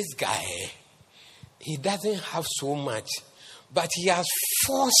 this guy, he doesn't have so much, but he has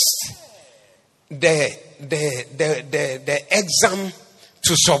forced the exam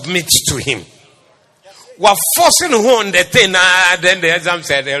to submit to him. We're forcing him on the thing. Then the exam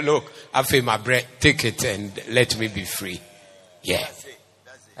said, hey, look, I feel my breath, take it and let me be free. Yeah.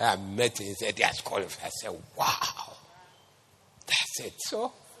 I met him and said, he has qualified. I said, wow. That's it.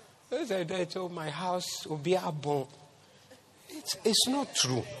 So, I said, oh, my house will be Abound. It's not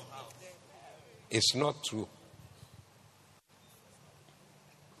true. It's not true.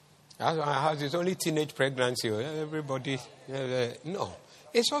 That's my house is only teenage pregnancy. Everybody, no.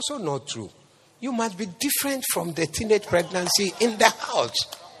 It's also not true. You must be different from the teenage pregnancy in the house.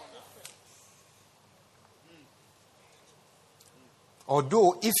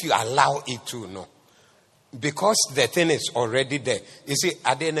 Although, if you allow it to, no. Because the thing is already there. You see,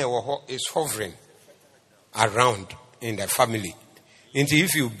 Adene is hovering around in the family. And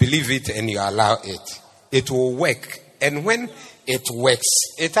if you believe it and you allow it, it will work. And when it works,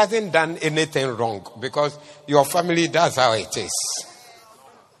 it hasn't done anything wrong. Because your family, that's how it is.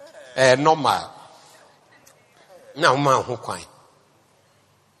 Normal. Now, man, who quite?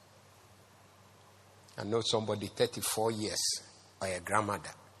 I know somebody 34 years by a grandmother.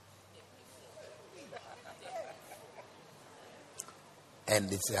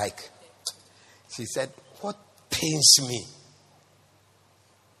 And it's like, she said, what pains me?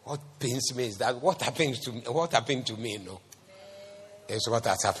 What pains me is that what happened to me, no, is what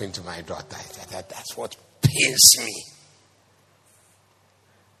has happened to my daughter. That's what pains me.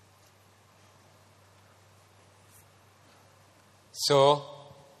 So,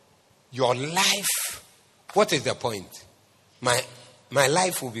 your life, what is the point? My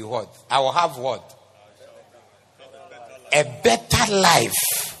life will be what? I will have what? a better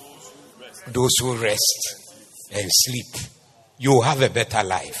life those who rest and sleep. You have a better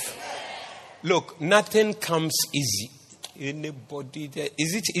life. Look, nothing comes easy. Anybody there?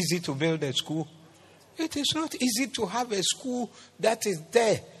 Is it easy to build a school? It is not easy to have a school that is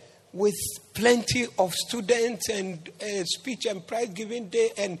there with plenty of students and speech and prize giving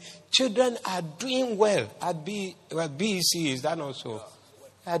day, and children are doing well at BEC. Is that also?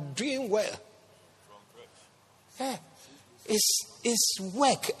 Are doing well. Yeah. It's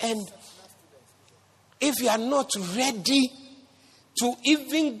work, and if you are not ready to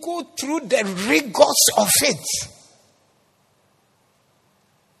even go through the rigors of it,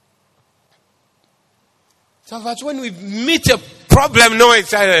 so but when we meet a problem, no,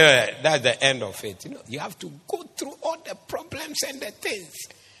 it's that's the end of it. You have to go through all the problems and the things.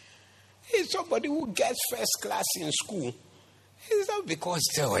 If somebody who gets first class in school, it's not because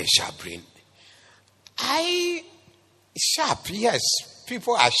they were sharp brain. Sharp, yes.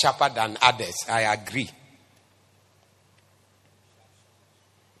 People are sharper than others. I agree.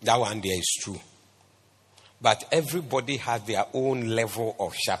 That one there is true. But everybody has their own level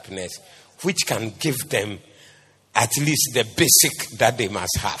of sharpness, which can give them at least the basic that they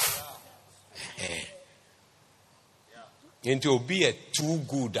must have. And to be a too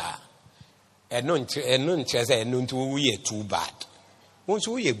good, and not too bad. Once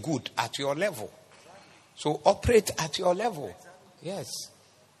we are good at your level, so operate at your level. Yes.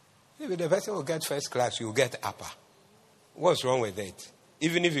 If the person will get first class, you get upper. What's wrong with it?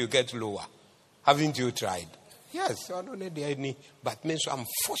 Even if you get lower, haven't you tried? Yes, I don't need any, but means I'm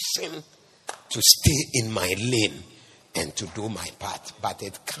forcing to stay in my lane and to do my part. But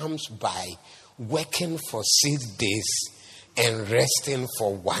it comes by working for 6 days and resting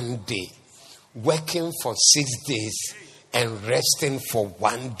for 1 day. Working for 6 days and resting for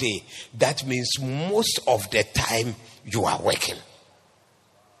 1 day. That means most of the time you are working.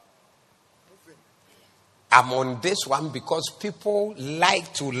 I'm on this one because people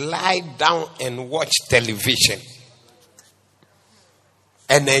like to lie down and watch television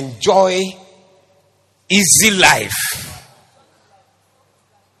and enjoy easy life,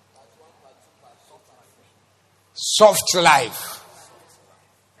 soft life.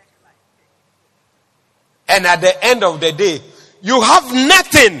 And at the end of the day, you have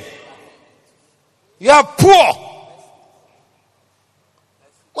nothing. You are poor.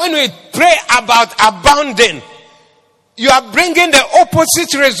 When we pray about abounding, you are bringing the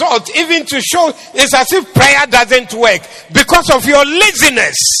opposite result, even to show it's as if prayer doesn't work because of your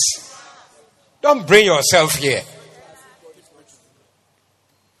laziness. Don't bring yourself here.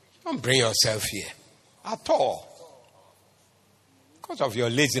 Don't bring yourself here at all. Because of your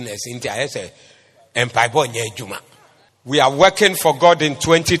laziness. We are working for God in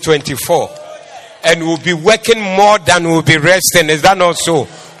 2024. And we'll be working more than we'll be resting. Is that not so?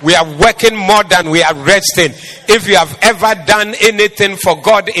 We are working more than we are resting. If you have ever done anything for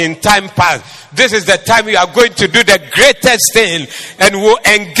God in time past, this is the time you are going to do the greatest thing. And we'll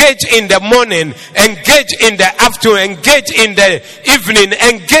engage in the morning, engage in the afternoon, engage in the evening,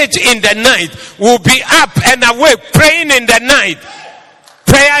 engage in the night. We'll be up and awake, praying in the night.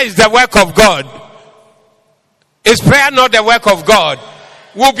 Prayer is the work of God. Is prayer not the work of God?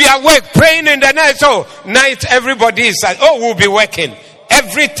 We'll be awake, praying in the night. So, night, everybody is like, we'll be working.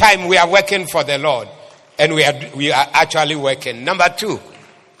 Every time we are working for the Lord. And we are actually working. Number 2,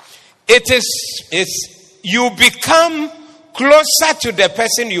 it's you become closer to the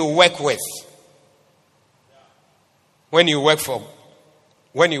person you work with. When you work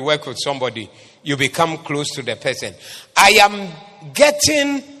with somebody, you become close to the person. I am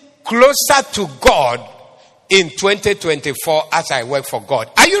getting closer to God in 2024 as I work for God.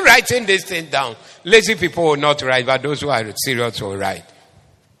 Are you writing this thing down? Lazy people will not write, but those who are serious will write.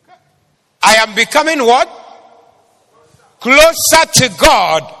 I am becoming what? Closer to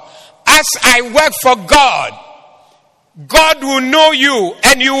God as I work for God. God will know you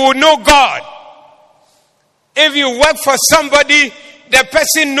and you will know God. If you work for somebody, the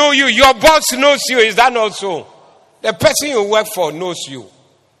person knows you. Your boss knows you. Is that not so? The person you work for knows you.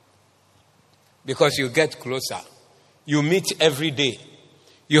 Because you get closer. You meet every day.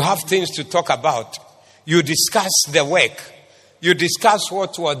 You have things to talk about. You discuss the work. You discuss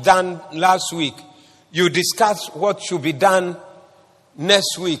what was done last week. You discuss what should be done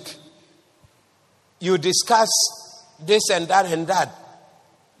next week. You discuss this and that and that.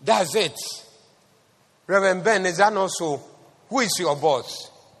 That's it. Reverend Ben, is that also? Who is your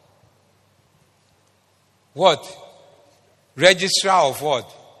boss? What? Registrar of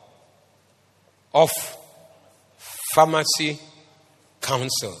what? Of Pharmacy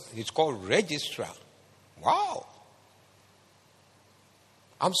Council. It's called registrar. Wow.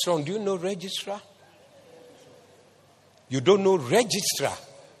 Armstrong, do you know registrar? You don't know registrar?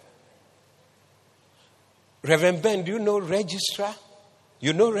 Reverend Ben, do you know registrar?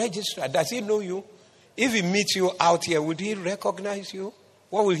 You know registrar. Does he know you? If he meets you out here, would he recognize you?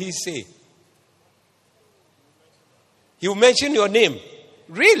 What will he say? He will mention your name.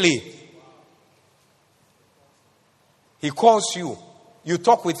 Really? He calls you. You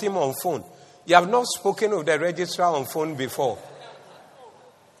talk with him on phone. You have not spoken with the registrar on phone before.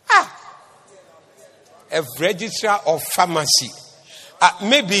 A registrar of pharmacy.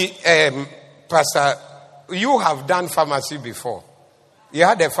 Maybe, Pastor, you have done pharmacy before. You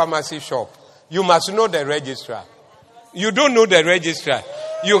had a pharmacy shop. You must know the registrar. You don't know the registrar.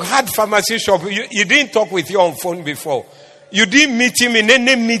 You had pharmacy shop. You didn't talk with you on phone before. You didn't meet him in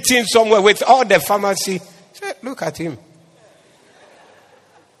any meeting somewhere with all the pharmacy. Look at him.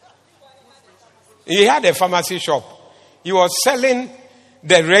 He had a pharmacy shop. He was selling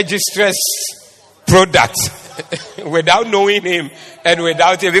the registrar's product without knowing him and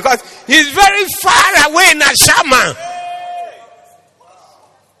without him, because he's very far away in Ashama.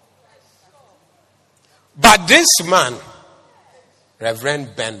 But this man,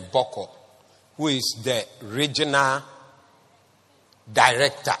 Reverend Ben Boko, who is the regional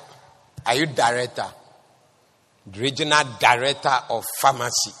director. Are you director? Regional director of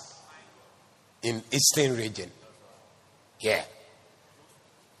pharmacy in Eastern region. Yeah.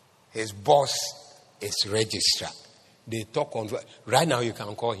 His boss is registrar. They talk on. Right now you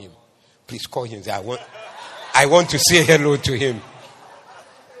can call him. Please call him. I want to say hello to him.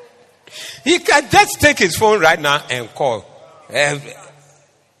 He can just take his phone right now and call.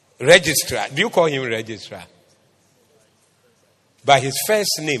 Registrar. Do you call him registrar? By his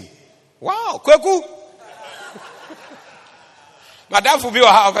first name. Wow, Kweku. Madam Fubi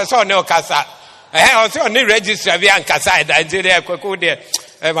wa person ne okasa. O se oni registrar bi an kasa I dey Kweku there.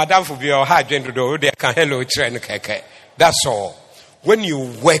 Madam Fubi o ha dwen do dey kan hello chire no keke. That's all. When you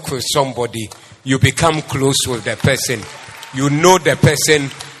work with somebody, you become close with the person. You know the person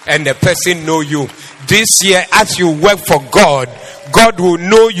and the person know you. This year, as you work for God, God will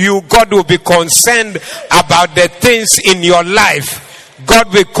know you. God will be concerned about the things in your life. God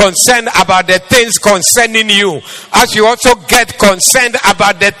will be concerned about the things concerning you, as you also get concerned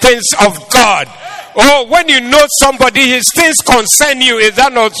about the things of God. Oh, when you know somebody, his things concern you. Is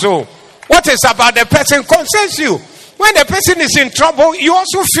that not so? What is about the person concerns you. When the person is in trouble, you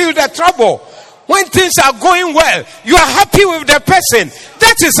also feel the trouble. When things are going well, you are happy with the person.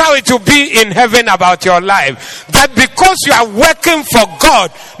 That is how it will be in heaven about your life. That because you are working for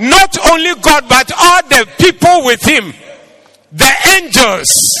God, not only God, but all the people with him, the angels,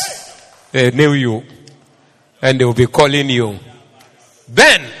 they know you. And they will be calling you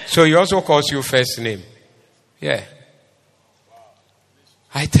Ben. So he also calls you first name. Yeah.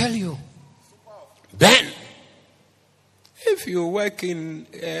 I tell you, Ben, if you work in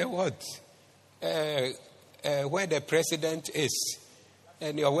where the president is,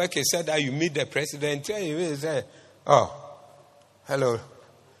 and your work is said that you meet the president, you say, oh, hello,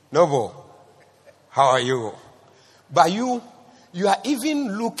 Noble, how are you? But you are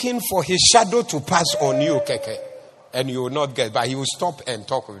even looking for his shadow to pass on you, Keke, and you will not get, but he will stop and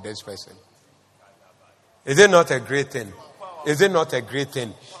talk with this person. Is it not a great thing? Is it not a great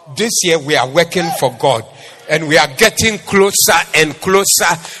thing? This year we are working for God, and we are getting closer and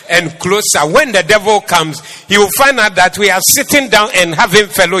closer and closer. When the devil comes, he will find out that we are sitting down and having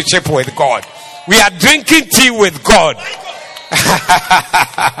fellowship with God. We are drinking tea with God.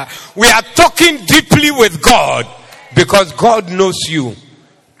 We are talking deeply with God, because God knows you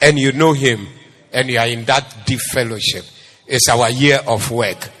and you know him, and you are in that deep fellowship. It's our year of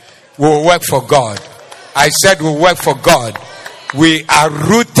work. We will work for God. I said we'll work for God. We are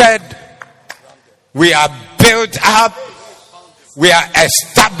rooted. We are built up. We are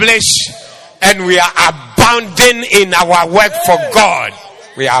established. And we are abounding in our work for God.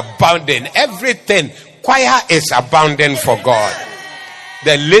 We are abounding. Everything. Choir is abounding for God.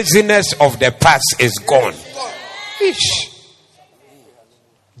 The laziness of the past is gone. Ish.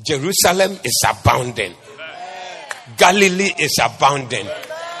 Jerusalem is abounding. Galilee is abounding.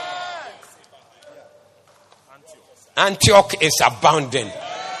 Antioch is abounding.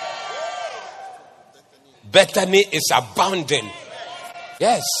 Bethany is abounding.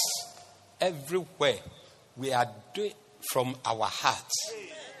 Yes. Everywhere we are doing from our hearts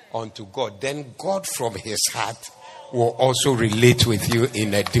unto God. Then God from his heart will also relate with you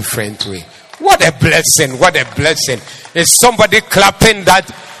in a different way. What a blessing. What a blessing. Is somebody clapping that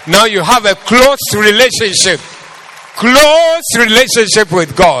now you have a close relationship. Close relationship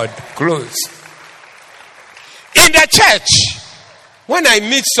with God. Close. In the church, When I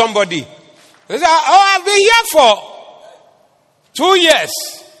meet somebody, they say, oh, I've been here for 2 years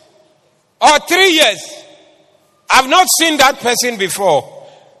or 3 years. I've not seen that person before.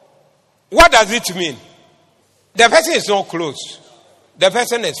 What does it mean? The person is not close. The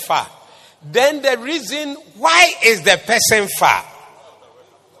person is far. Then the reason why is the person far?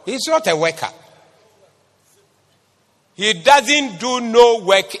 He's not a worker. He doesn't do no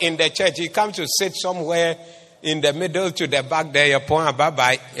work in the church. He comes to sit somewhere in the middle to the back there.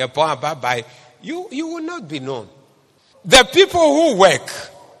 You will not be known. The people who work,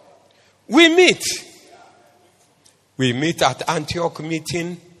 we meet. We meet at Antioch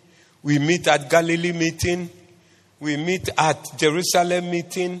meeting. We meet at Galilee meeting. We meet at Jerusalem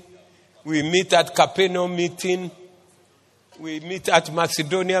meeting. We meet at Capernaum meeting. We meet at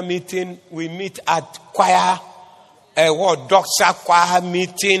Macedonia meeting. We meet at choir, Doxa choir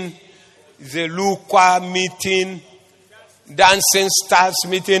meeting, Zeloo choir meeting, Dancing Stars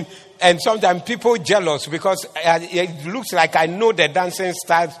meeting. And sometimes people jealous because it looks like I know the Dancing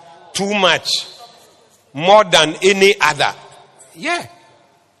Stars too much, more than any other. Yeah.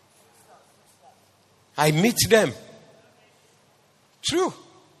 I meet them. True.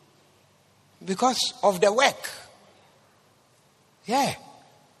 Because of the work. Yeah.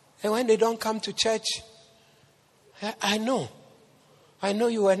 And when they don't come to church, I know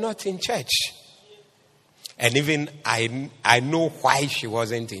you were not in church. And even I know why she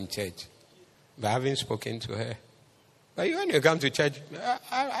wasn't in church. But I haven't spoken to her. But when you come to church,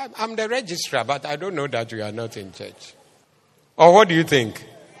 I'm the registrar, but I don't know that you are not in church. Or what do you think?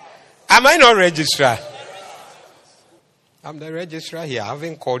 Am I not registrar? I'm the registrar here. I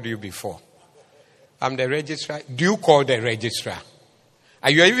haven't called you before. I'm the registrar. Do you call the registrar? Are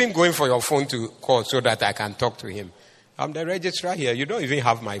you even going for your phone to call so that I can talk to him? I'm the registrar here. You don't even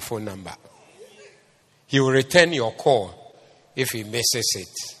have my phone number. He will return your call if he misses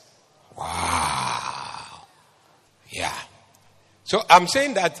it. Wow. Yeah. So I'm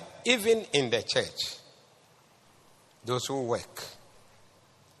saying that even in the church, those who work,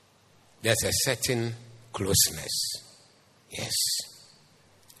 there's a certain closeness. Yes.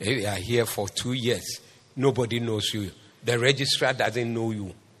 If you are here for 2 years, nobody knows you. The registrar doesn't know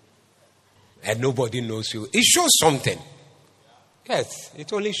you. And nobody knows you. It shows something. Yes,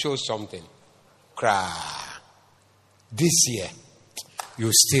 it only shows something. This year,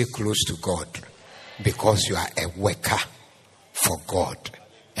 you stay close to God because you are a worker for God.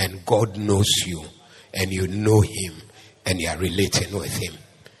 And God knows you. And you know Him. And you are relating with Him.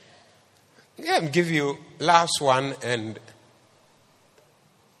 I'll give you last one, and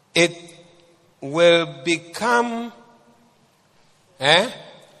it will become,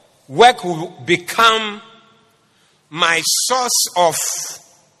 work will become my source of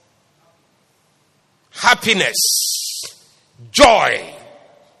happiness, joy,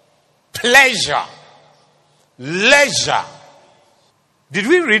 pleasure, leisure. Did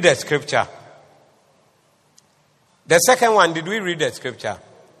we read the scripture? The second one, did we read the scripture?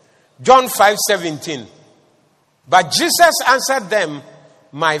 John 5:17. But Jesus answered them,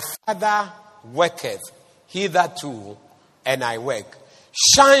 my Father worketh hitherto, and I work.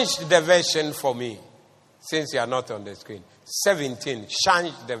 Change the version for me, since you are not on the screen. 17,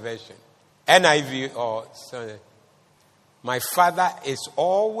 change the version. NIV or sorry. My Father is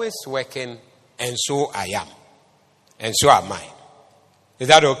always working, and so I am. And so am I. Is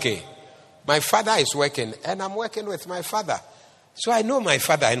that okay? My Father is working, and I'm working with my Father. So I know my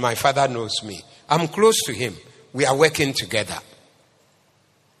Father, and my Father knows me. I'm close to Him. We are working together.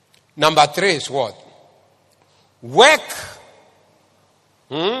 Number 3 is what? Work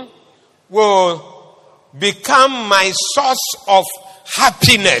will become my source of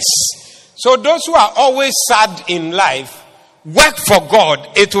happiness. So those who are always sad in life, work for God,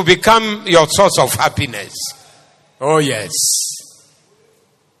 it will become your source of happiness. Oh yes.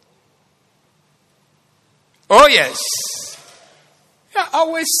 Oh yes. You're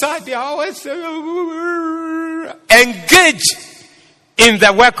always sad. You're always engage in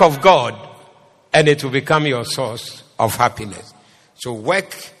the work of God, and it will become your source of happiness. So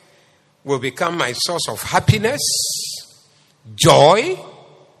work will become my source of happiness, joy,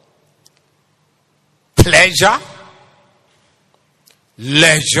 pleasure,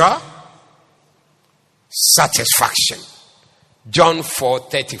 leisure, satisfaction. John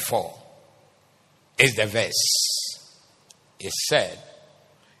 4:34 is the verse. It said,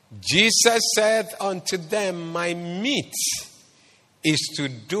 Jesus said unto them, my meat is to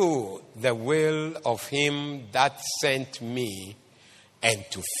do the will of him that sent me and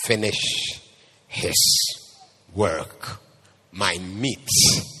to finish his work. My meat.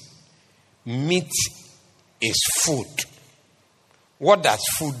 Meat is food. What does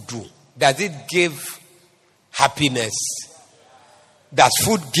food do? Does it give happiness? Does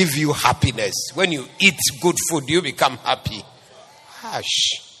food give you happiness? When you eat good food, you become happy.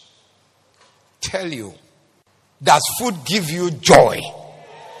 Hush. Tell you. Does food give you joy?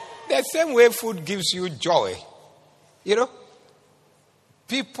 The same way food gives you joy. You know,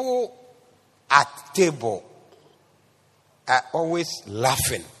 people at table are always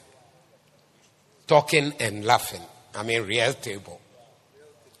laughing, talking and laughing. I mean, real table.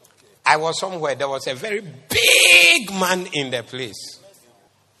 I was somewhere, there was a very big man in the place.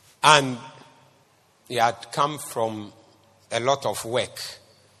 And he had come from a lot of work.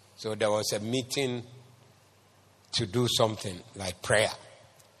 So there was a meeting to do something like prayer.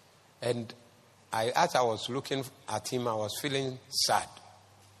 And as I was looking at him, I was feeling sad.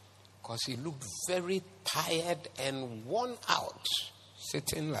 Because he looked very tired and worn out,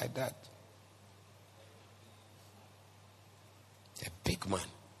 sitting like that. A big man.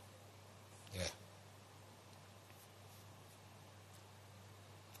 Yeah.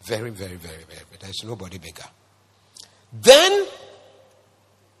 Very, very, very, very. There's nobody bigger. Then,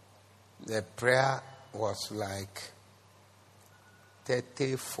 the prayer was like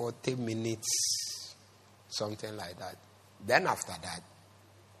 30, 40 minutes, something like that. Then after that,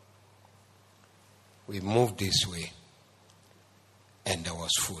 we moved this way, and there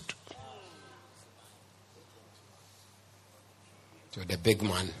was food. So the big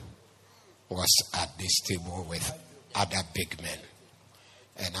man was at this table with other big men.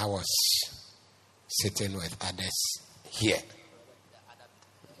 And I was sitting with others here.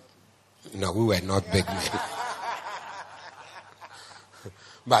 No, we were not big men.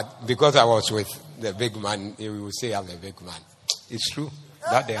 But because I was with the big man, you will say I'm a big man. It's true.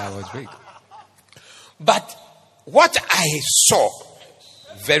 That day I was big. But what I saw,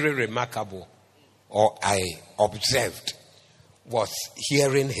 very remarkable, or I observed, was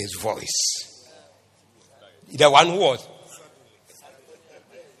hearing his voice. The one who was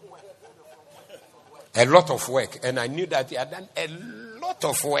a lot of work. And I knew that he had done a lot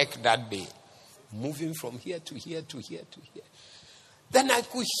of work that day. Moving from here to here to here to here. Then I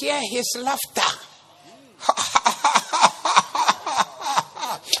could hear his laughter.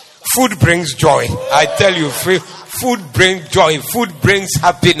 Food brings joy. I tell you, food brings joy. Food brings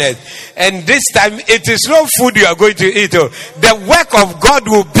happiness. And this time, it is not food you are going to eat. The work of God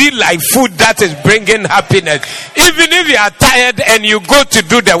will be like food that is bringing happiness. Even if you are tired and you go to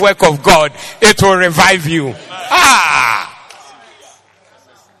do the work of God, it will revive you.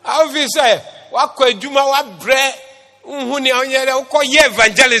 How do you say? What could you bread?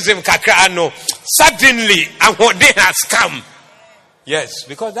 Evangelism kakra. Suddenly, and what day has come. Yes,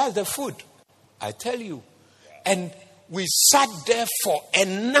 because that's the food. I tell you. And we sat there for a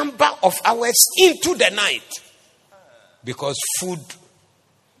number of hours into the night. Because food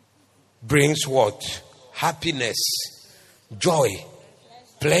brings what? Happiness, joy,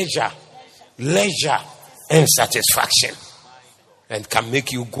 pleasure, leisure, and satisfaction. And can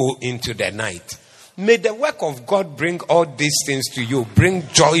make you go into the night. May the work of God bring all these things to you. Bring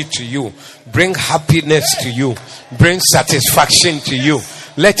joy to you. Bring happiness to you. Bring satisfaction to you.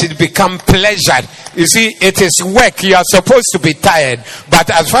 Let it become pleasure. You see, it is work. You are supposed to be tired. But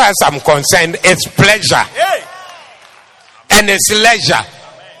as far as I'm concerned, it's pleasure. And it's leisure.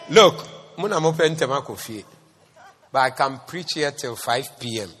 Look, but I can preach here till 5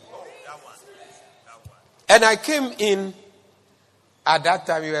 p.m. And I came in. At that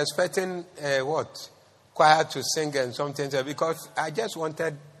time, you were expecting choir to sing and something, because I just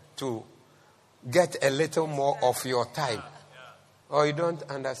wanted to get a little more of your time. Or you don't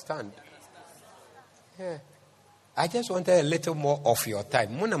understand? Yeah. I just wanted a little more of your time.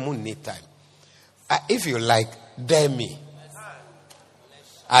 Muna need time. If you like, dare me.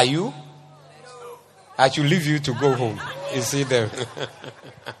 Are you? I should leave you to go home. You see them?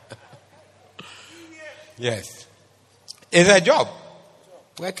 Yes. It's a job.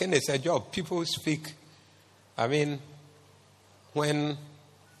 Working is a job. People speak. I mean, when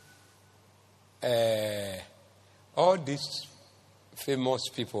all these famous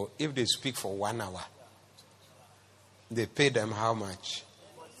people, if they speak for 1 hour, they pay them how much?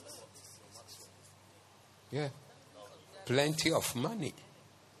 Yeah. Plenty of money.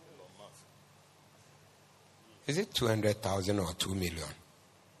 Is it 200,000 or 2 million?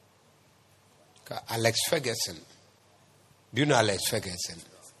 Alex Ferguson. Do you know Alex Ferguson?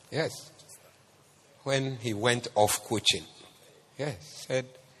 Yes. When he went off coaching. Yes. Said,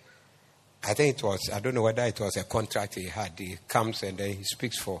 I think it was, I don't know whether it was a contract he had. He comes and then he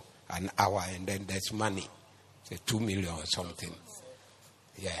speaks for an hour and then there's money. Say 2 million or something.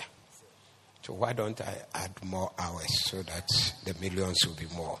 Yeah. So why don't I add more hours so that the millions will be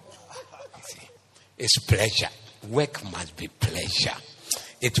more? See, it's pleasure. Work must be pleasure.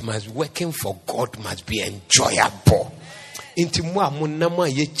 It must, working for God must be enjoyable. Into more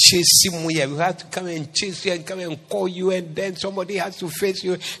you chase him, we have to come and chase you and come and call you, and then somebody has to face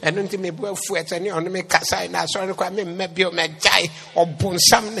you, and don't me well for and you on me casa and I saw maybe my die or bone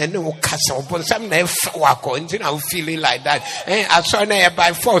some and no casa or bone some wako until I'm feeling like that. And I saw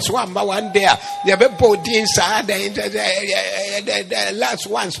by force one day. The body inside the last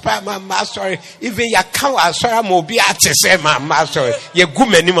one spam my master, even your cow I saw a mobile artist, my master, you good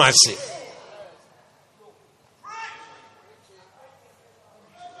many mercy.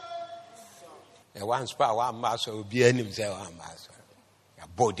 One spot, one master will be any one master. Your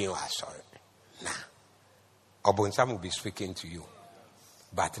body was sorry. Nah. Obonsam will be speaking to you.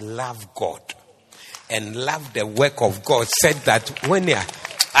 But love God and love the work of God. Said that when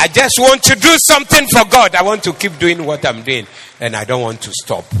I just want to do something for God. I want to keep doing what I'm doing. And I don't want to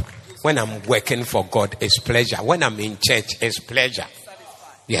stop. When I'm working for God, it's pleasure. When I'm in church, it's pleasure.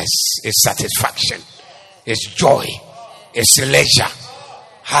 Yes, it's satisfaction. It's joy. It's leisure.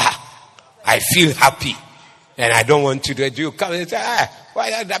 Ha! I feel happy, and I don't want to do it. You come and say,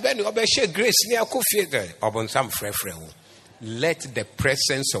 why are the grace near Kofi? Let the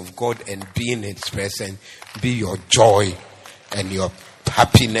presence of God and being in His presence be your joy and your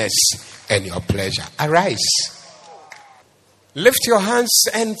happiness and your pleasure. Arise. Lift your hands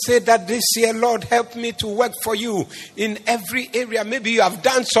and say that this year, Lord, help me to work for you in every area. Maybe you have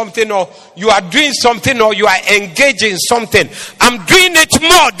done something, or you are doing something, or you are engaged in something. I'm doing it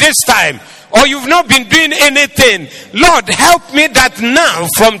more this time. Or you've not been doing anything. Lord, help me that now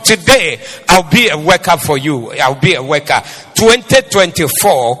from today, I'll be a worker for you. I'll be a worker.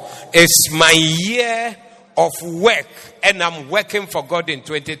 2024 is my year of work. And I'm working for God in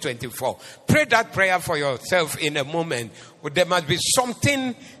 2024. Pray that prayer for yourself in a moment. There must be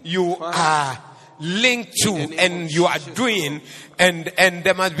something you are linked to and you are doing, and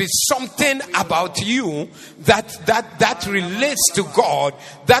there must be something about you that relates to God,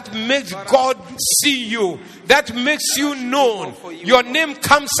 that makes God see you, that makes you known. Your name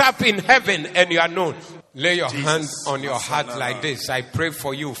comes up in heaven and you are known. Lay your hand on your heart like this. I pray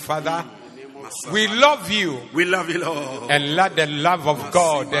for you, Father. We love you. We love you, Lord. And let the love of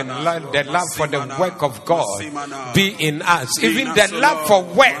God and the love for the work of God be in us. Even the love for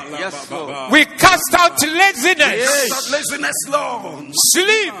work. Yes, Lord. We cast out laziness. Yes, laziness, Lord.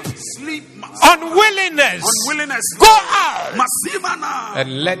 Sleep. Unwillingness. Go out.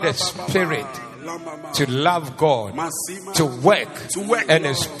 And let the Spirit to love God, to work, and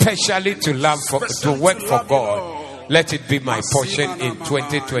especially to work for God. Let it be my portion in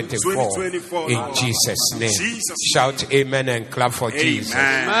 2024. In Jesus' name. Shout amen and clap for Jesus.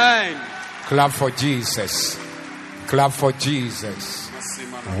 Amen. Clap for Jesus. Clap for Jesus.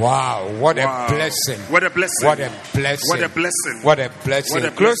 Wow, what a blessing. What a blessing. What a blessing. What a blessing. What a blessing. What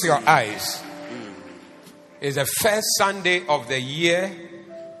a Close blessing. your eyes. It's the first Sunday of the year.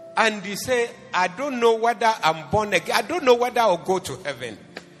 And you say, I don't know whether I'm born again. I don't know whether I'll go to heaven.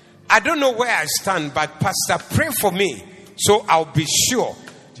 I don't know where I stand, but Pastor, pray for me so I'll be sure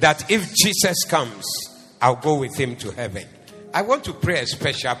that if Jesus comes, I'll go with him to heaven. I want to pray a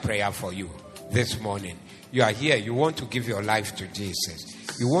special prayer for you this morning. You are here. You want to give your life to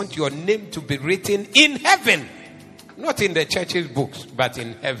Jesus. You want your name to be written in heaven. Not in the church's books, but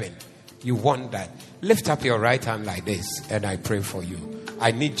in heaven. You want that. Lift up your right hand like this, and I pray for you.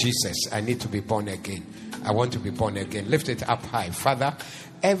 I need Jesus. I need to be born again. I want to be born again. Lift it up high. Father,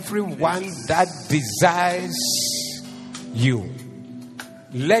 everyone that desires you,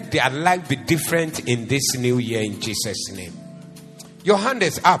 let their life be different in this new year in Jesus' name. Your hand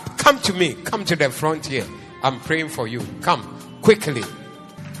is up. Come to me. Come to the front here. I'm praying for you. Come quickly.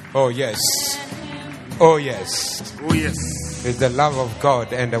 Oh yes. Oh yes. Oh yes. It's the love of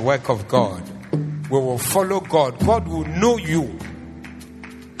God and the work of God. We will follow God. God will know you.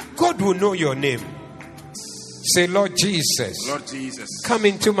 God will know your name. Say, Lord Jesus. Lord Jesus. Come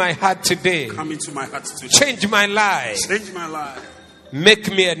into my heart today. Come into my heart today. Change my life. Change my life.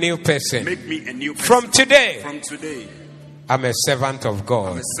 Make me a new person. Make me a new person. From today. From today. I'm a servant of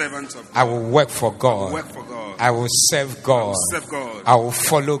God. I'm a servant of God. I will work for God. Work for God. I will serve God. I will serve God. I will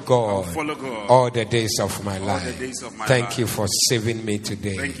follow God. I will follow God. All the days of my life. All the days of my Thank life. you for saving me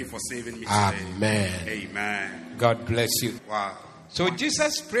today. Thank you for saving me today. Amen. Amen. God bless you. Wow. So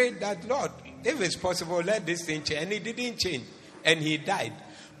Jesus prayed that, Lord, if it's possible, let this thing change. And it didn't change. And he died.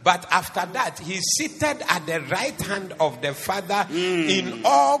 But after that, he's seated at the right hand of the Father in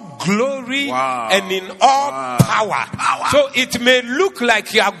all glory and in all power. So it may look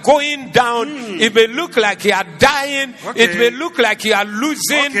like you are going down. It may look like you are dying. It may look like you are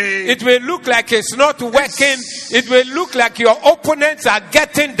losing. It may look like it's not working. It may look like your opponents are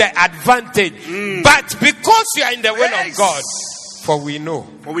getting the advantage. But because you are in the will of God, for we know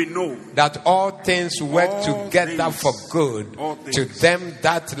that all things work together for good to them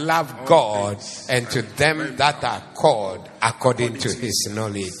that love God and to them that are called according to his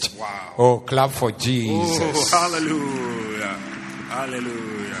knowledge. Wow. Oh, clap for Jesus. Oh, hallelujah.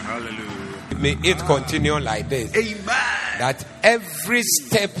 Hallelujah. Hallelujah. May it continue like this. Amen. That every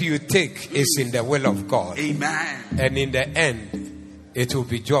step you take is in the will of God. Amen. And in the end, it will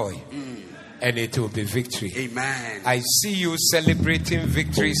be joy. And it will be victory. Amen. I see you celebrating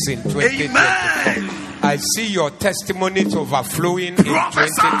victories in 2024. Amen. I see your testimonies overflowing in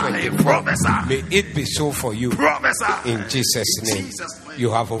 2024. May it be so for you. In Jesus' name. You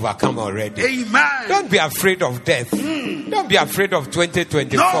have overcome already. Amen. Don't be afraid of death. Don't be afraid of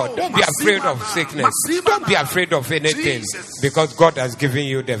 2024. No. Don't be afraid of sickness. Don't be afraid of anything. Because God has given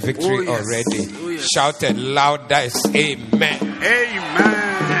you the victory already. Shout it loud as amen.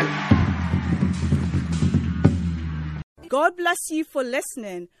 Amen. God bless you for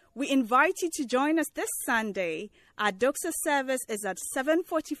listening. We invite you to join us this Sunday. Our Doxa service is at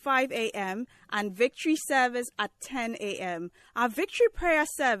 7:45 a.m. and Victory service at 10 a.m. Our Victory prayer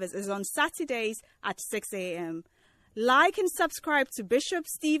service is on Saturdays at 6 a.m. Like and subscribe to Bishop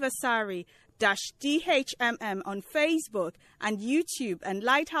Steve Asari DHMM on Facebook and YouTube and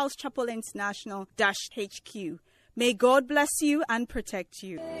Lighthouse Chapel International HQ. May God bless you and protect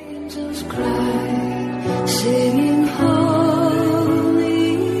you. Angels cry, singing,